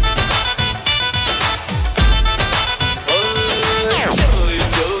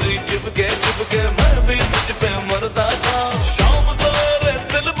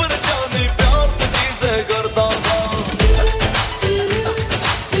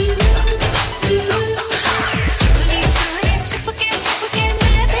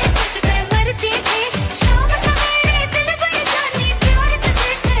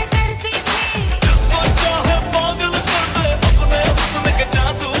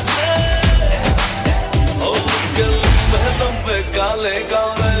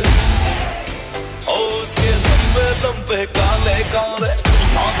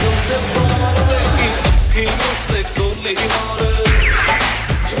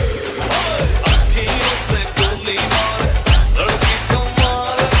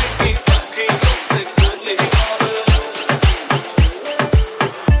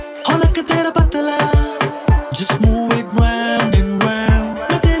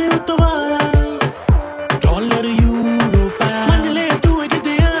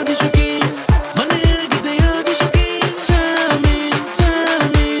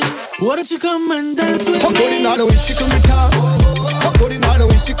What if you come and dance with me? गोरी नालो इश्क मिठा गोरी नालो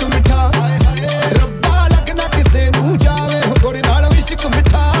इश्क मिठा रब्बा लगना किसे नू जावे गोरी नालो इश्क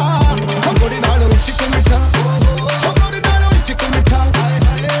मिठा गोरी नालो इश्क मिठा गोरी नालो इश्क मिठा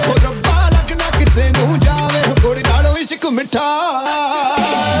रब्बा लगना किसे नू जावे गोरी नालो इश्क मिठा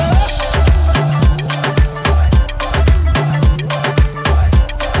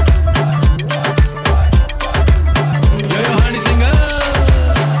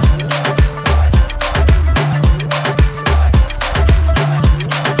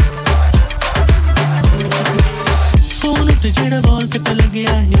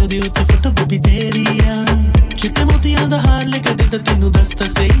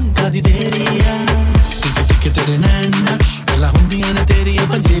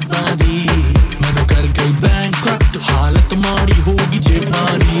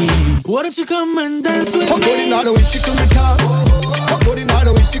What if you come and dance with me? गोरी नालो इश्क मिठा गोरी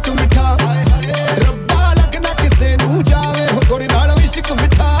नालो इश्क मिठा रब्बा लगना किसे नू जावे गोरी नालो इश्क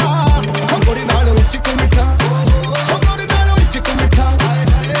मिठा गोरी नालो इश्क मिठा गोरी नालो इश्क मिठा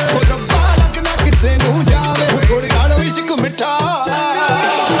रब्बा लगना किसे नू जावे गोरी नालो इश्क मिठा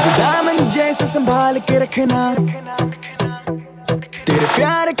तुझे दामन जैसे संभाल के रखना तेरे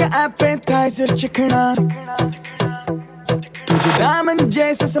प्यार का एपेटाइजर चखना तुझे दामन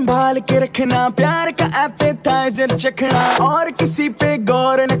जैसे संभाल के रखना प्यार का एपेटाइजर चखना और किसी पे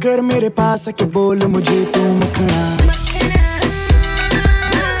गौर न कर मेरे पास आके बोल मुझे तू मखना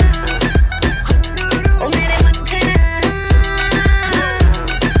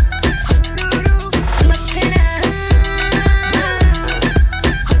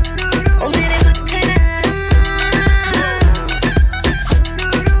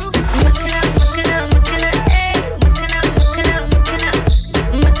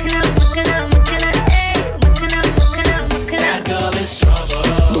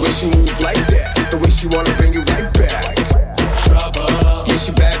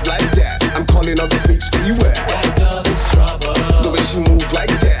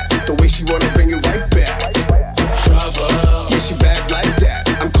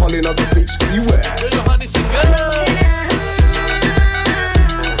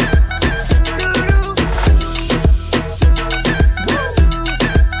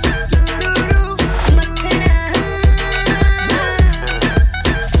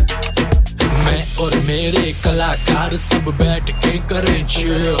सब बैठ के करें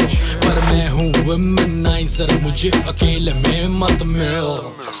चिल पर मैं हूँ वुमेनाइजर मुझे अकेले में मत मिल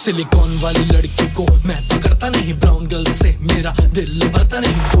सिलिकॉन वाली लड़की को मैं पकड़ता नहीं ब्राउन गर्ल से मेरा दिल भरता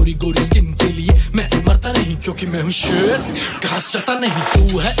नहीं गोरी गोरी स्किन के लिए मैं मरता नहीं क्योंकि मैं हूँ शेर घास चता नहीं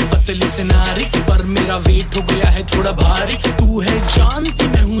तू है पतली से नारी पर मेरा वेट हो गया है थोड़ा भारी तू है जानती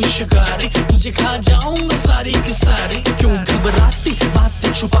मैं हूँ शिकारी तुझे खा जाऊंगा सारी की सारी क्यों घबराती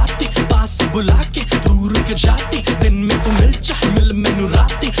बातें छुपाती पास बुला के दूर के जाती दिन में तू मिल चाहे मिल मैनू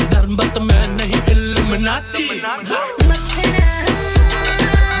राती धर्म बत मैं नहीं इल्लुमिनाती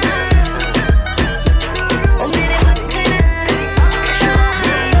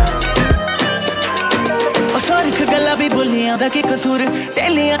सोरख गुलाबी बुल्लियां दा की कसूर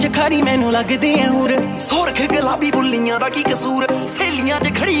सहेलियां च खड़ी मैनू लगदी है हूर सोरख गुलाबी बुल्लियां दा की कसूर सहेलियां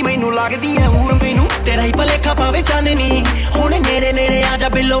च खड़ी मैनू लगदी है हूर मैनू तेरा ही भलेखा पावे चाननी हुण नेड़े नेड़े आजा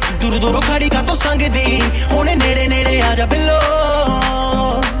बिल्लो दूर दूर खड़ी का तो संगदी हुण नेड़े नेड़े आजा बिल्लो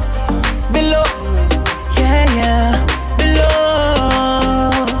बिल्लो yeah बिल्लो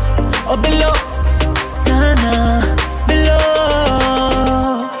ओ बिल्लो ना ना बिल्लो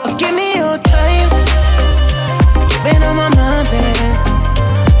give me your time you've been on my mind babe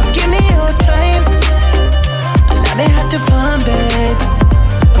give me your time I never had to find babe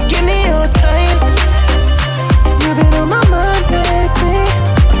give me your time you've been on my mind baby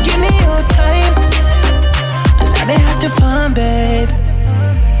give me your time I never had to find babe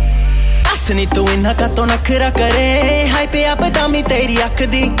असनी तू इन्ना का तो नखरा करे high पे आप दामी तेरी अख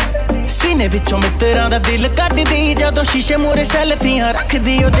दी सीने विचों मित्तरां दा दिल कड्डदी जदों शीशे मोरे सेल्फियां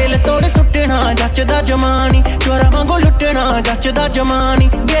रखदी ओ दिल तोड़ सुट्टना जचदा जमानी चोरा वांगू लुटना जचदा जमानी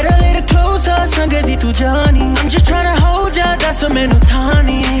get a little closer संगदी तू जानी I'm just trying to hold ya that's what मैनू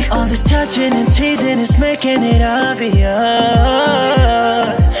थानी all this touching and teasing is making it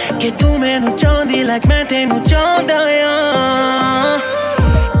obvious कि तू मैनू चाहंदी like मैं तेनू चाहंदा आ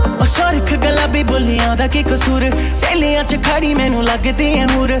सोरख गुलाबी बुल्लियां दा की कसूर सहेलियां च खड़ी मैनू लगदी है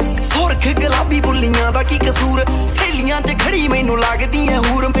हूर सोरख गुलाबी बुल्लियां दा की कसूर सहेलियां च खड़ी मैनू लगदी है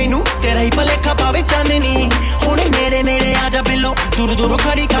हूर मैनू तेरा ही भलेखा पावे चाननी हुण नेड़े नेड़े आजा बिल्लो दूर दूर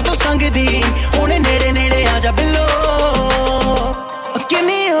खड़ी का तो संगदी हुण नेड़े नेड़े आजा बिल्लो give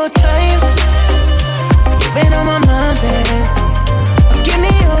me your time you've been on my mind babe give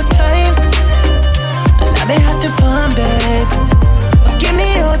me your time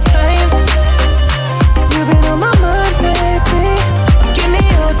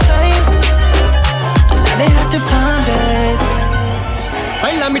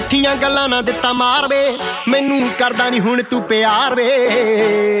ਪਹਿਲਾਂ ਮਿੱਠੀਆਂ ਗੱਲਾਂ ਨਾ ਦਿੱਤਾ ਮਾਰ ਵੇ ਮੈਨੂੰ ਕਰਦਾ ਨਹੀਂ ਹੁਣ ਤੂੰ ਪਿਆਰ ਵੇ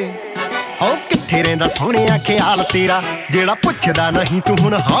ਓ ਕਿੱਥੇ ਰਹਿੰਦਾ ਸੋਹਣਿਆ ਖਿਆਲ ਤੇਰਾ ਜਿਹੜਾ ਪੁੱਛਦਾ ਨਹੀਂ ਤੂੰ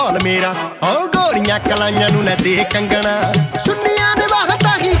ਹੁਣ ਹਾਲ ਮੇਰਾ ਓ ਗੋਰੀਆਂ ਕਲਾਈਆਂ ਨੂੰ ਲੈ ਦੇ ਕੰਗਣਾ ਸੁੰਨੀਆਂ ਨੇ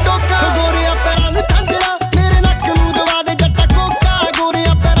ਵਾਹਤਾ ਹੀ ਟੋਕਾ ਗੋਰੀਆਂ ਪੈਰਾਂ ਨੂੰ ਝਾਂਜਰਾ ਮੇਰੇ ਨੱਕ ਨੂੰ ਦਵਾ ਦੇ ਜੱਟਾ ਕੋਕਾ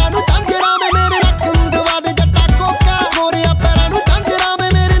ਗੋਰੀਆਂ ਪੈਰਾਂ ਨੂੰ ਝਾਂਜਰਾ ਵੇ ਮੇਰੇ ਨੱਕ ਨੂੰ ਦਵਾ ਦੇ ਜੱਟਾ ਕੋਕਾ ਗੋਰੀਆਂ ਪੈਰਾਂ ਨੂੰ ਝਾਂਜਰਾ ਵੇ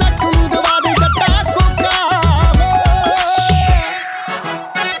ਮੇਰੇ ਨੱਕ ਨੂੰ ਦਵਾ ਦੇ ਜੱਟਾ ਕੋਕਾ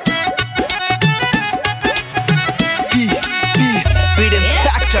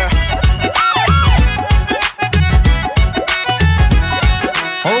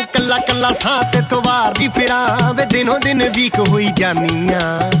ਕੱਲਾ ਸਾਹ ਤੇ ਤਵਾਰ ਦੀ ਫਿਰਾਂ ਵੇ ਦਿਨੋਂ ਦਿਨ ਵੀਕ ਹੋਈ ਜਾਨੀਆਂ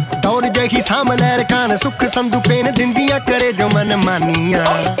ਦੌਰ ਜਹੀ ਸਾਹਮਣੇ ਰਕਾਨ ਸੁੱਖ ਸੰਧੂ ਪੇਨ ਦਿੰਦੀਆਂ ਕਰੇ ਜੋ ਮਨ ਮਾਨੀਆਂ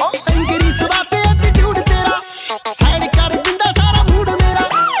ਅੰਗਰੀ ਸਵਾਤੇ ਐਟੀਟਿਊਡ ਤੇਰਾ ਸਾਈਡ ਕਰ ਦਿੰਦਾ ਸਾਰਾ ਮੂਡ ਮੇਰਾ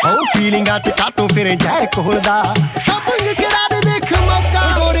ਓ ਫੀਲਿੰਗਾਂ ਚ ਕਾਤੋਂ ਫਿਰ ਜ਼ਹਿਰ ਕੋਲਦਾ ਸ਼ਾਪਿੰਗ ਕਰਾ ਦੇ ਦੇਖ ਮੌਕਾ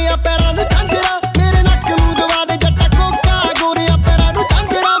ਗੋਰੀਆਂ ਪੈਰਾਂ ਨੂੰ ਝਾਂਜਰਾ ਮੇਰੇ ਨੱਕ ਨੂੰ ਦਵਾ ਦੇ ਜੱਟਾ ਕੋਕਾ ਗੋਰੀਆਂ ਪੈਰਾਂ ਨੂੰ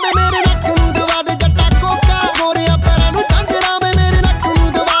ਝਾਂਜਰਾ ਵੇ ਮੇਰੇ ਨੱਕ ਨੂੰ ਦਵਾ ਦੇ ਜੱਟਾ ਕੋਕਾ ਗੋਰੀਆਂ ਪੈਰਾਂ ਨੂੰ ਝਾਂਜਰਾ ਵੇ ਮੇਰੇ ਨੱਕ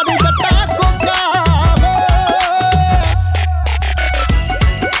ਨੂੰ ਦਵਾ ਦੇ ਜੱਟਾ ਕੋਕਾ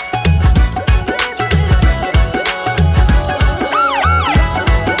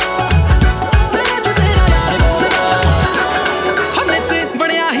ਹਮਨੇ ਤੇ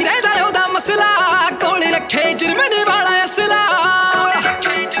ਬਣਿਆ ਹੀ ਰਹਿੰਦਾ ਉਹਦਾ ਮਸਲਾ ਕੋਲ ਰੱਖੇ ਜੁਰਮਨੇ ਵਾਲਾ ਅਸਲਾ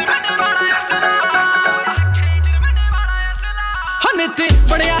ਹਮਨੇ ਤੇ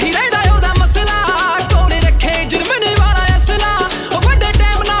ਬਣਿਆ ਹੀ ਰਹਿੰਦਾ ਉਹਦਾ ਮਸਲਾ ਕੋਲ ਰੱਖੇ ਜੁਰਮਨੇ ਵਾਲਾ ਅਸਲਾ ਉਹ ਵੱਡੇ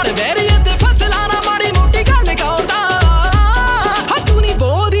ਟਾਈਮ ਨਾਲ ਵੈਰੀਏ ਤੇ ਫਸਲਾ ਨਾ ਮਾੜੀ ਮੋਟੀ ਗੱਲ ਕਰਦਾ ਹਾਂ ਤੂੰ ਨਹੀਂ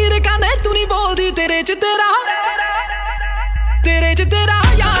ਬੋਲਦੀ ਰਕਾਨੇ ਤੂੰ ਨਹੀਂ ਬੋਲਦੀ ਤੇਰੇ ਚ ਤੇਰਾ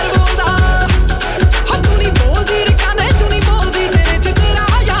ਯਾਰ ਬੋਲਦਾ ਹਾਂ ਤੂੰ ਨਹੀਂ ਬੋਲਦੀ ਰਕਾਨੇ ਤੂੰ ਨਹੀਂ ਬੋਲਦੀ ਤੇਰੇ ਚ ਤੇਰਾ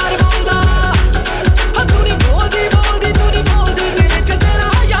ਯਾਰ ਬੋਲਦਾ ਹਾਂ ਤੂੰ ਨਹੀਂ ਬੋਲਦੀ ਤੂੰ ਨਹੀਂ ਬੋਲਦੀ ਤੇਰੇ ਚ ਤੇਰਾ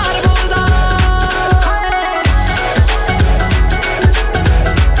ਯਾਰ ਬੋਲਦਾ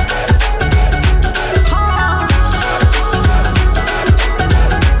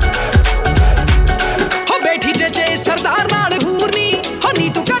ਹੋ ਬੈਠੀ ਜੇ ਸਰਦਾਰ ਨਾਲ ਹੂਰ ਨੀ ਹੋ ਨੀ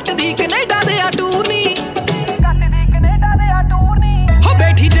ਤੂੰ ਕੱਟਦੀ ਕੈਨੇਡਾ ਦੇ ਆ ਟੂਰ ਨੀ ਹੋ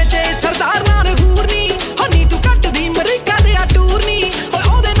ਬੈਠੀ ਜੇ ਸਰਦਾਰ ਨਾਲ ਹੂਰ ਨੀ ਹੋ ਨੀ ਤੂੰ ਕੱਟਦੀ ਅਮਰੀਕਾ ਦੇ ਆ ਟੂਰ ਨੀ ਓਏ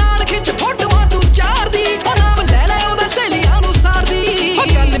ਉਹਦੇ ਨਾਲ ਖਿੱਚ ਫੋਟੋਆਂ ਤੂੰ ਚਾਰਦੀ ਉਹ ਨਾਮ ਲੈ ਲੈ ਉਹਦਾ ਸਹੇਲੀਆਂ ਨੂੰ ਸਾਰਦੀ ਹੋ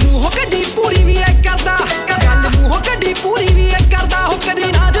ਗੱਲ ਮੂੰਹੋਂ ਕੱਢੀ ਪੂਰੀ ਵੀ ਐ ਕਰਦਾ ਗੱਲ ਮੂੰਹੋਂ ਕੱਢੀ ਪੂਰੀ ਵੀ ਐ ਕਰਦਾ ਹੋ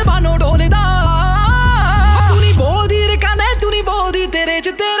ਕਦੀ ਨਾ ਜ਼ਬਾਨੋਂ ਡੋਲਦਾ ਤੂੰ ਨਹੀਂ ਬੋਲਦੀ ਰਕਾਨੇ ਤੂੰ ਨਹੀਂ ਬੋਲਦੀ ਤੇਰੇ ਚ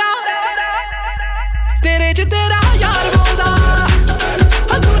ਤੇਰਾ ਯਾਰ ਬੋਲਦਾ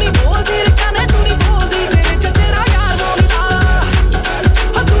ਹਾਂ ਤੂੰ ਨਹੀਂ ਬੋਲਦੀ ਰਕਾਨੇ ਤੂੰ ਨਹੀਂ ਬੋਲਦੀ ਤੇਰੇ ਚ ਤੇਰਾ ਯਾਰ ਬੋਲਦਾ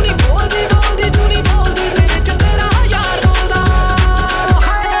ਹਾਂ ਤੂੰ ਨਹੀਂ ਬੋਲਦੀ ਤੂੰ ਨਹੀਂ ਬੋਲਦੀ ਤੇਰੇ ਚ ਤੇਰਾ ਯਾਰ ਬੋਲਦਾ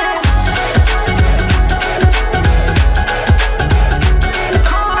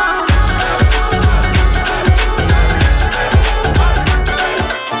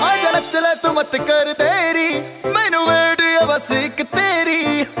आजा नच ले तू मत कर देरी मैनू वेट है बस एक तेरी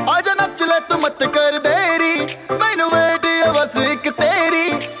आजा नच ले तू मत कर देरी मैनू वेट है बस एक तेरी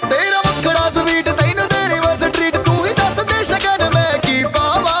तेरा मखड़ा स्वीट तैनू देनी बस ट्रीट तू ही दस दे शगन मैं की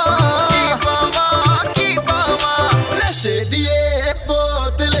पावा नशे दिए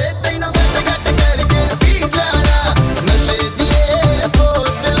बोतले तैनू गट गट करके पी जाना नशे दिए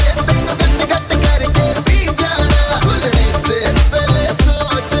बोतले तैनू गट गट करके पी जाना खुलने से पहले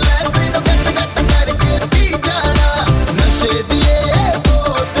सोच ले तैनू गट गट करके पी जाना नशे दिए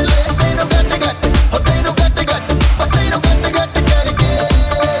बोतले तैनू गट गट हो तैनू गट गट हो तैनू गट गट करके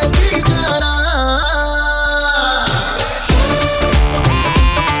पी जाना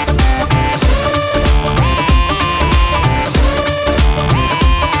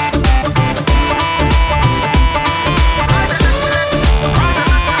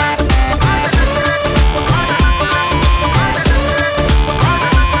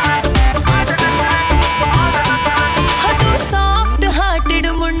हाँ तू सॉफ्ट हार्टेड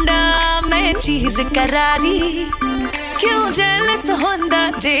मुंडा मैं चीज करारी क्यों जेलस होंदा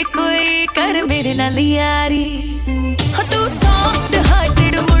जे कोई कर मेरे नाल यारी हाँ तू सॉफ्ट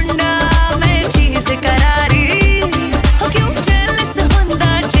हार्टेड मुंडा मैं चीज करारी हाँ क्यों जेलस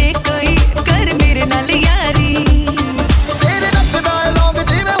होंदा जे कोई कर मेरे नाल यारी तेरे नक दा लौंग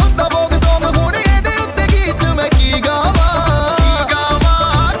जिवें हुंदा भोग सोम हुण इहदे उत्ते गीत मैं की गावां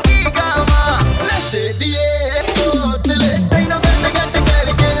नशे दिए बोतले तैनू गट गट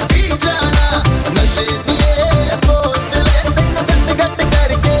करके पी जाना नशे दिए बोतले तैनू गट गट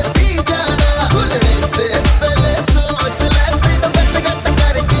करके पी जाना खुलने से पहले सोच ले तैनू गट गट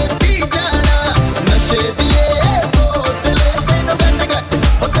करके पी जाना नशे दिए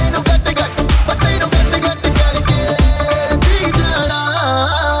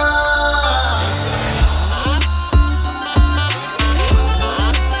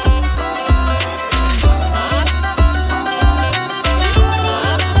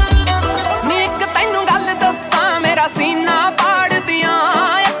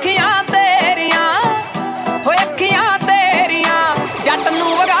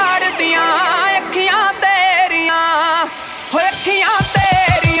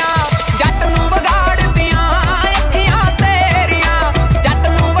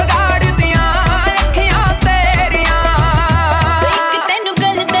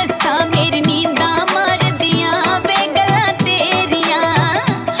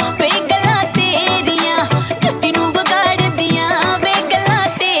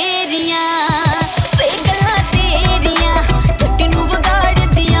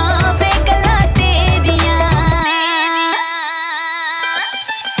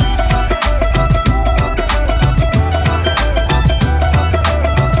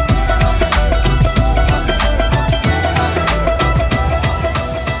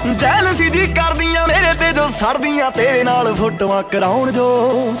ਸੜਦੀਆਂ ਤੇਰੇ ਨਾਲ ਫੋਟੋਆਂ ਕਰਾਉਣ ਜੋ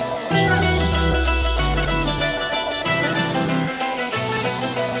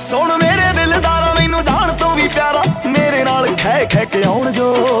ਸੁਣ ਮੇਰੇ ਦਿਲਦਾਰਾ ਮੈਨੂੰ ਜਾਣ ਤੋਂ ਵੀ ਪਿਆਰਾ ਮੇਰੇ ਨਾਲ ਖੈ ਖੈ ਕੇ ਆਉਣ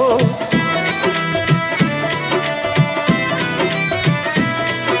ਜੋ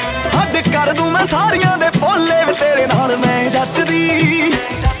ਹੱਦ ਕਰ ਦੂੰ ਮੈਂ ਸਾਰੀਆਂ ਦੇ ਭੋਲੇ ਵੇ ਤੇਰੇ ਨਾਲ ਮੈਂ ਜੱਚਦੀ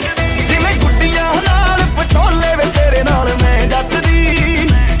ਜਿਵੇਂ ਗੁੱਡੀਆਂ ਨਾਲ ਪਟੋਲੇ ਵੇ ਤੇਰੇ ਨਾਲ ਮੈਂ ਜੱਚਦੀ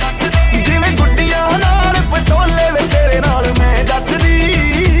ਜਿਵੇਂ ਗੁੱਡੀਆਂ ਨਾਲ ਪਟੋਲੇ ਵੇ ਤੇਰੇ ਨਾਲ ਮੈਂ ਜੱਚਦੀ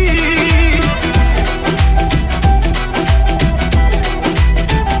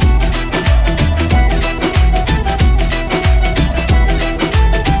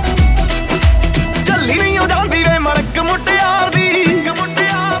ਚੱਲੀ ਨਹੀਂ ਉਹ ਜਾਂਦੀ ਵੇ ਮੜਕ ਮੁਟਿਆਰ ਦੀ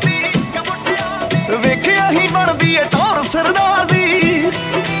ਵੇਖਿਆ ਹੀ ਬਣਦੀ ਏ ਟੌਰ ਸਰਦਾਰ ਦੀ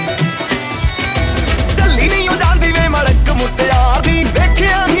ਚੱਲੀ ਨਹੀਂ ਉਹ ਜਾਂਦੀ ਵੇ ਮੜਕ ਮੁਟਿਆਰ ਦੀ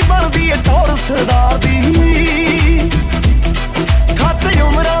ਵੇਖਿਆ ਹੀ ਬਣਦੀ ਏ ਟੌਰ ਸਰਦਾਰ ਦੀ ਖਾਤੇ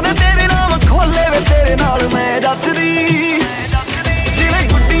ਉਮਰਾਂ ਦੇ ਤੇਰੇ ਨਾਮ ਖੋਲੇ ਵੇ ਤੇਰੇ ਨਾਲ ਮੈਂ ਜੱਚਦੀ ਜਿਵੇਂ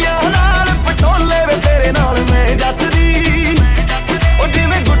ਗੁੱਡੀਆਂ ਨਾਲ ਪਟੋਲੇ ਵੇ ਤੇਰੇ ਨਾਲ ਮੈਂ ਜੱਚਦੀ ਉਹ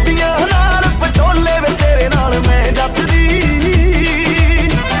ਜਿਵੇਂ ਗੁੱਡੀਆਂ ਨਾਲ ਪਟੋਲੇ ਵੇ ਤੇਰੇ ਨਾਲ ਮੈਂ ਜੱਚਦੀ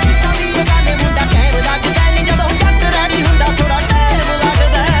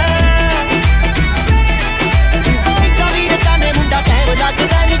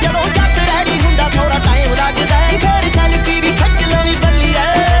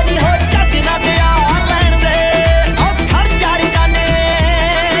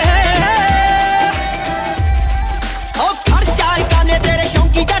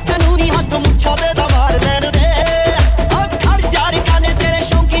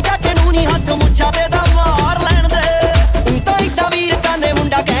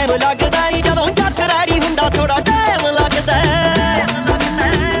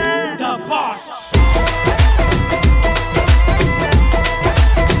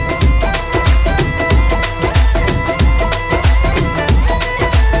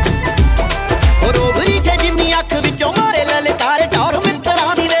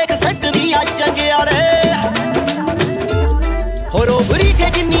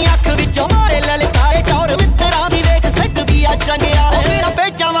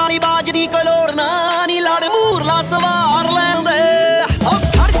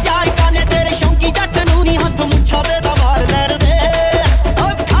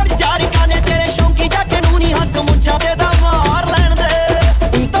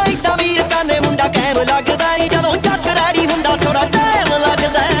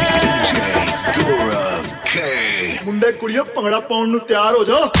ਕੁੜੀਓ ਭੰਗੜਾ ਪਾਉਣ ਨੂੰ ਤਿਆਰ ਹੋ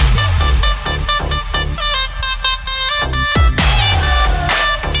ਜਾਓ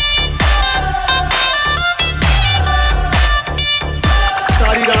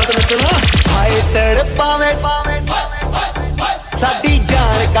ਸਾਰੀ ਰਾਤ ਨੱਚਣਾ ਹਾਏ ਤੜਪਾਵੇਂ ਸਾਡੀ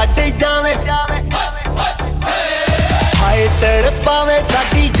ਜਾਨ ਕੱਢ ਜਾਵੇਂ ਹਾਏ ਤੜਪਾਵੇਂ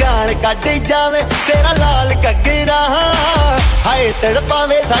ਸਾਡੀ ਜਾਨ ਕੱਢ ਜਾਵੇਂ ਤੇਰਾ ਲਾਲ ਘੱਗਰਾ ਹਾਏ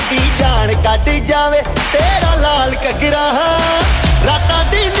ਤੜਪਾਵੇਂ ਸਾਡੀ ਜਾਨ ਕੱਢ ਜਾਵੇ ਤੇਰਾ ਲਾਲ ਘੱਗਰਾ ਰਾਤਾਂ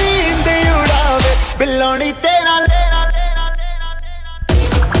ਦੀ ਨੀਂਦ ਉਡਾਵੇ ਬਿੱਲੋਣੀ ਤੇਰਾ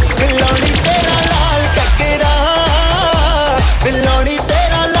ਬਿੱਲੋਣੀ ਤੇਰਾ ਲਾਲ ਘੱਗਰਾ ਬਿੱਲੋਣੀ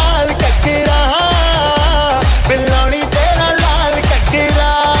ਤੇਰਾ ਲਾਲ ਘੱਗਰਾ ਬਿੱਲੋਣੀ ਤੇਰਾ ਲਾਲ ਘੱਗਰਾ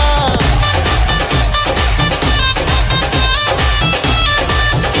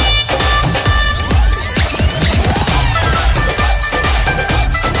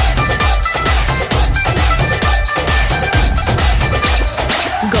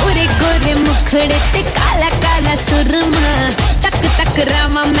ਮੁਖੜੇ ਤੇ ਕਾਲਾ ਕਾਲਾ ਸੁਰਮਾ ਤੱਕ ਤੱਕ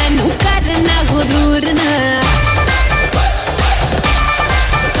ਰਾਵਾਂ ਮੈਨੂੰ ਕਰਨਾ ਗੁਰੂਰ ਨਾ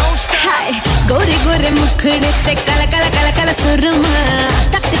ਹਾਏ ਗੋਰੇ ਗੋਰੇ ਮੁਖੜੇ ਤੇ ਕਾਲਾ ਕਾਲਾ ਕਾਲਾ ਕਾਲਾ ਸੁਰਮਾ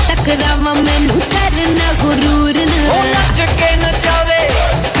ਤੱਕ ਤੱਕ ਰਾਵਾਂ ਮੈਨੂੰ ਕਰਨਾ ਗੁਰੂਰ ਨਾ ਉਹ ਨੱਚ ਕੇ ਨਚਾਵੇ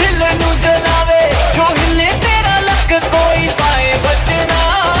ਦਿਲ ਨੂੰ ਜਲਾਵੇ ਜੋ ਹਿੱਲੇ ਤੇਰਾ ਲੱਕ ਕੋਈ ਪਾਏ ਬਚਨਾ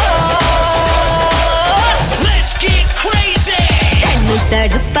Let's get crazy ਤੈਨੂੰ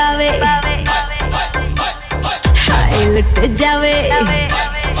ਤੜਪਾਵੇ ਲੁੱਟ ਜਾਵੇ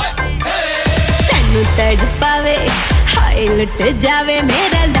ਤੈਨੂੰ ਤੜਪਾਵੇ ਹਾਏ ਲੁੱਟ ਜਾਵੇ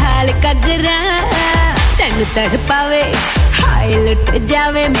ਮੇਰਾ ਲਾਲ ਘੱਗਰਾ ਤੈਨੂੰ ਤੜਪਾਵੇ ਹਾਏ ਲੁੱਟ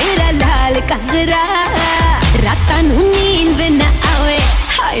ਜਾਵੇ ਮੇਰਾ ਲਾਲ ਘੱਗਰਾ ਰਾਤਾਂ ਨੂੰ ਨੀਂਦ ਨਾ ਆਵੇ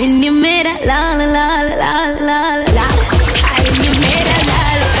ਹਾਏ ਨੀ ਮੇਰਾ ਲਾਲ ਲਾਲ ਲਾਲ ਲਾਲ ਲਾਲ ਹਾਏ ਨੀ ਮੇਰਾ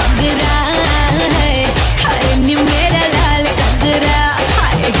ਲਾਲ ਘੱਗਰਾ ਹਾਏ ਨੀ ਮੇਰਾ ਲਾਲ ਘੱਗਰਾ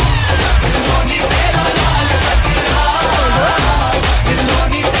ਹਾਏ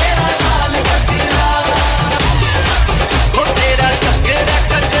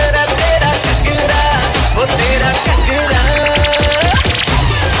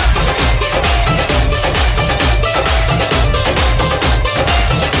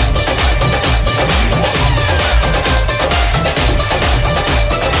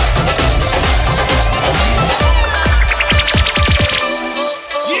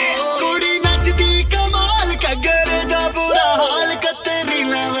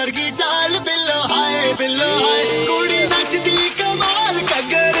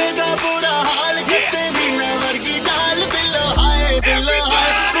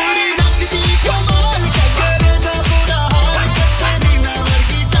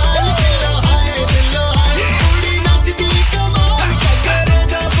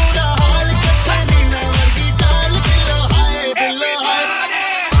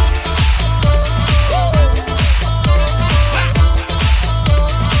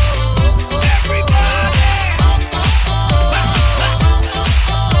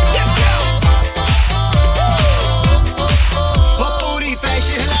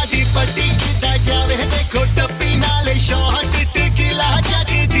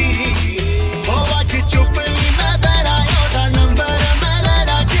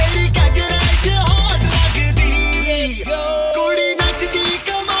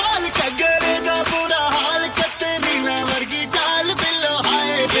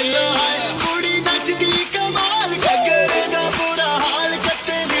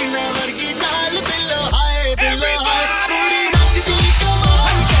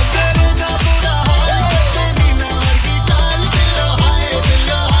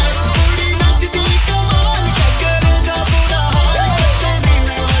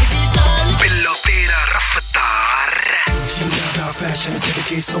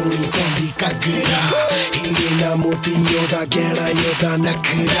के सोनी कहंदी कगरा हीरे ना मोती ओदा गहना ओदा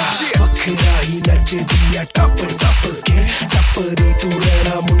नखरा वखरा ही नचदी आ टप टप के टपरी तू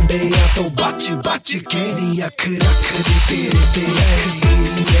रहना मुंडिया तो बच बच के नी अख रख दी तेरे ते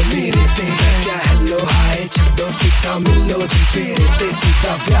तेरी है मेरे ते क्या हेलो हाय छड्डो सीधा मिलो जी फेरे ते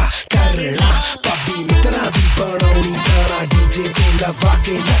सीधा ब्याह करना पापी मित्रा दी बनाउनी गाना डीजे ते लवा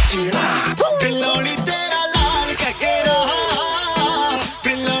के नचना बिलोनी तेरा लाल ककेरा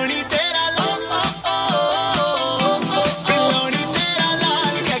बिलोनी तेरा बिलोनी तेरा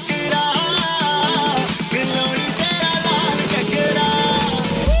लाल ककेरा बिलोनी तेरा लाल ककेरा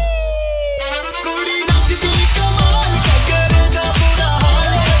कुड़ी नचदी कमाल ककरे दा बुरा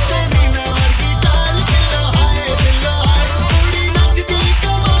हाल तेरी ना वर्गी चाल बिलो हाय कुड़ी नचदी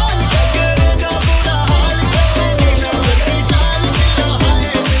कमाल ककरे दा बुरा हाल तेरी ना वर्गी चाल बिलो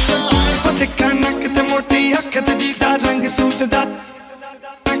हाय तिक्का नक ते मोटी अख ते जीदा रंग सूट दा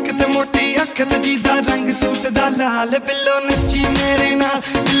नक ते मोटी अख ते जीदा रंग सूट दा लाल बिल्लो नच्ची मेरे नाल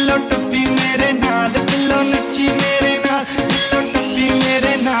बिल्लो टप्पी मेरे नाल बिल्लो नच्ची मेरे नाल बिल्लो टप्पी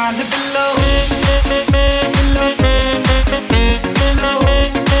मेरे नाल बिल्लो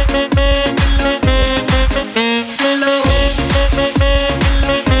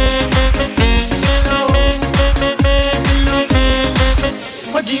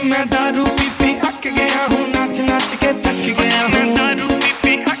जी मैं दारू पी पी अक गया हूँ नाच नाच के थक गया हूँ दारू पी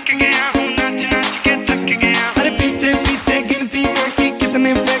पी अक गया हूँ नाच नाच के थक गया अरे पीते पीते गिनती मैं की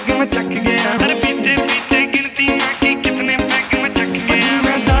कितने पैग में चक गया अरे पीते पीते गिनती मैं की कितने पैग में चक गया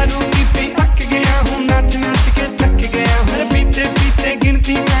मैं दारू पी पी अक गया हूँ नाच नाच के थक गया अरे पीते पीते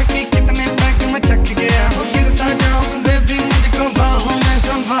गिनती मैं की कितने पैग में चक गया गिरता जाऊँ बेबी मुझको बाहों में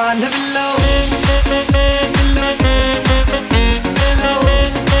संभाल लो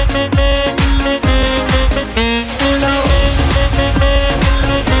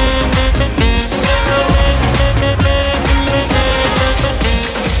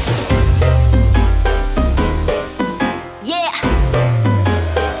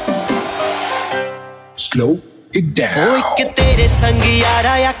slow it down ओ एक तेरे संग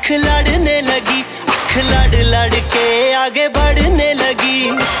यारा अख लड़ने लगी अख लड़ लड़ के आगे बढ़ने लगी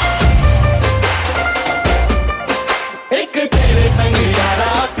एक तेरे संग यारा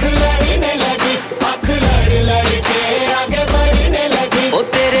अख लड़ने लगी अख लड़ लड़ के आगे बढ़ने लगी ओ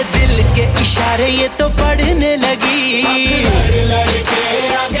तेरे दिल के इशारे ये तो पढ़ने लगी अख लड़ लड़ के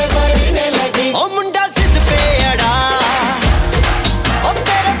आगे बढ़ने लगी ओ मुंडा जिद पे अड़ा ओ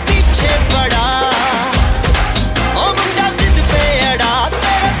तेरे पीछे पड़ा ओ मुंडा जिद पे अड़ा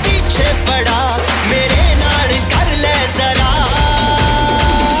तेरे पीछे पड़ा मेरे नाल कर ले जरा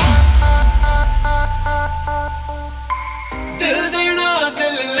दिल देना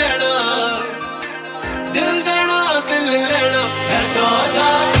दिल लेना दिल देना दिल लेना है सौदा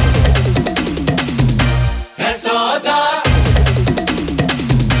है सौदा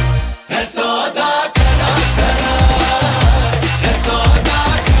है सौदा करा करा है सौदा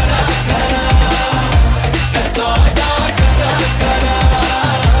करा करा है सौदा करा करा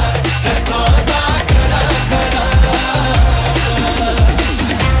है सौदा करा करा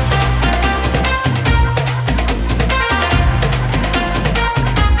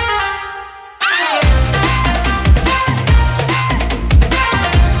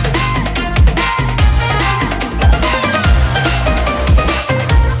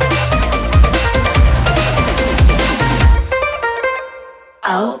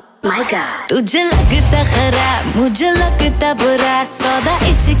तुझे लगता खराब मुझे लगता बुरा सौदा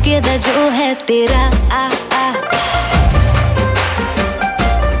इश्क दा जो है तेरा आ आ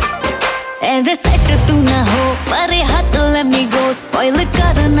एवे सेट तू ना हो पर हाथ let me go spoil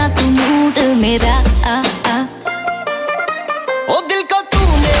करना तू मूड मेरा आ आ ओ दिल को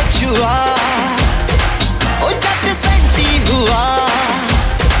तूने छुआ ओ जट सेंटी हुआ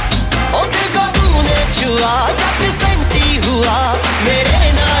ओ दिल को तूने छुआ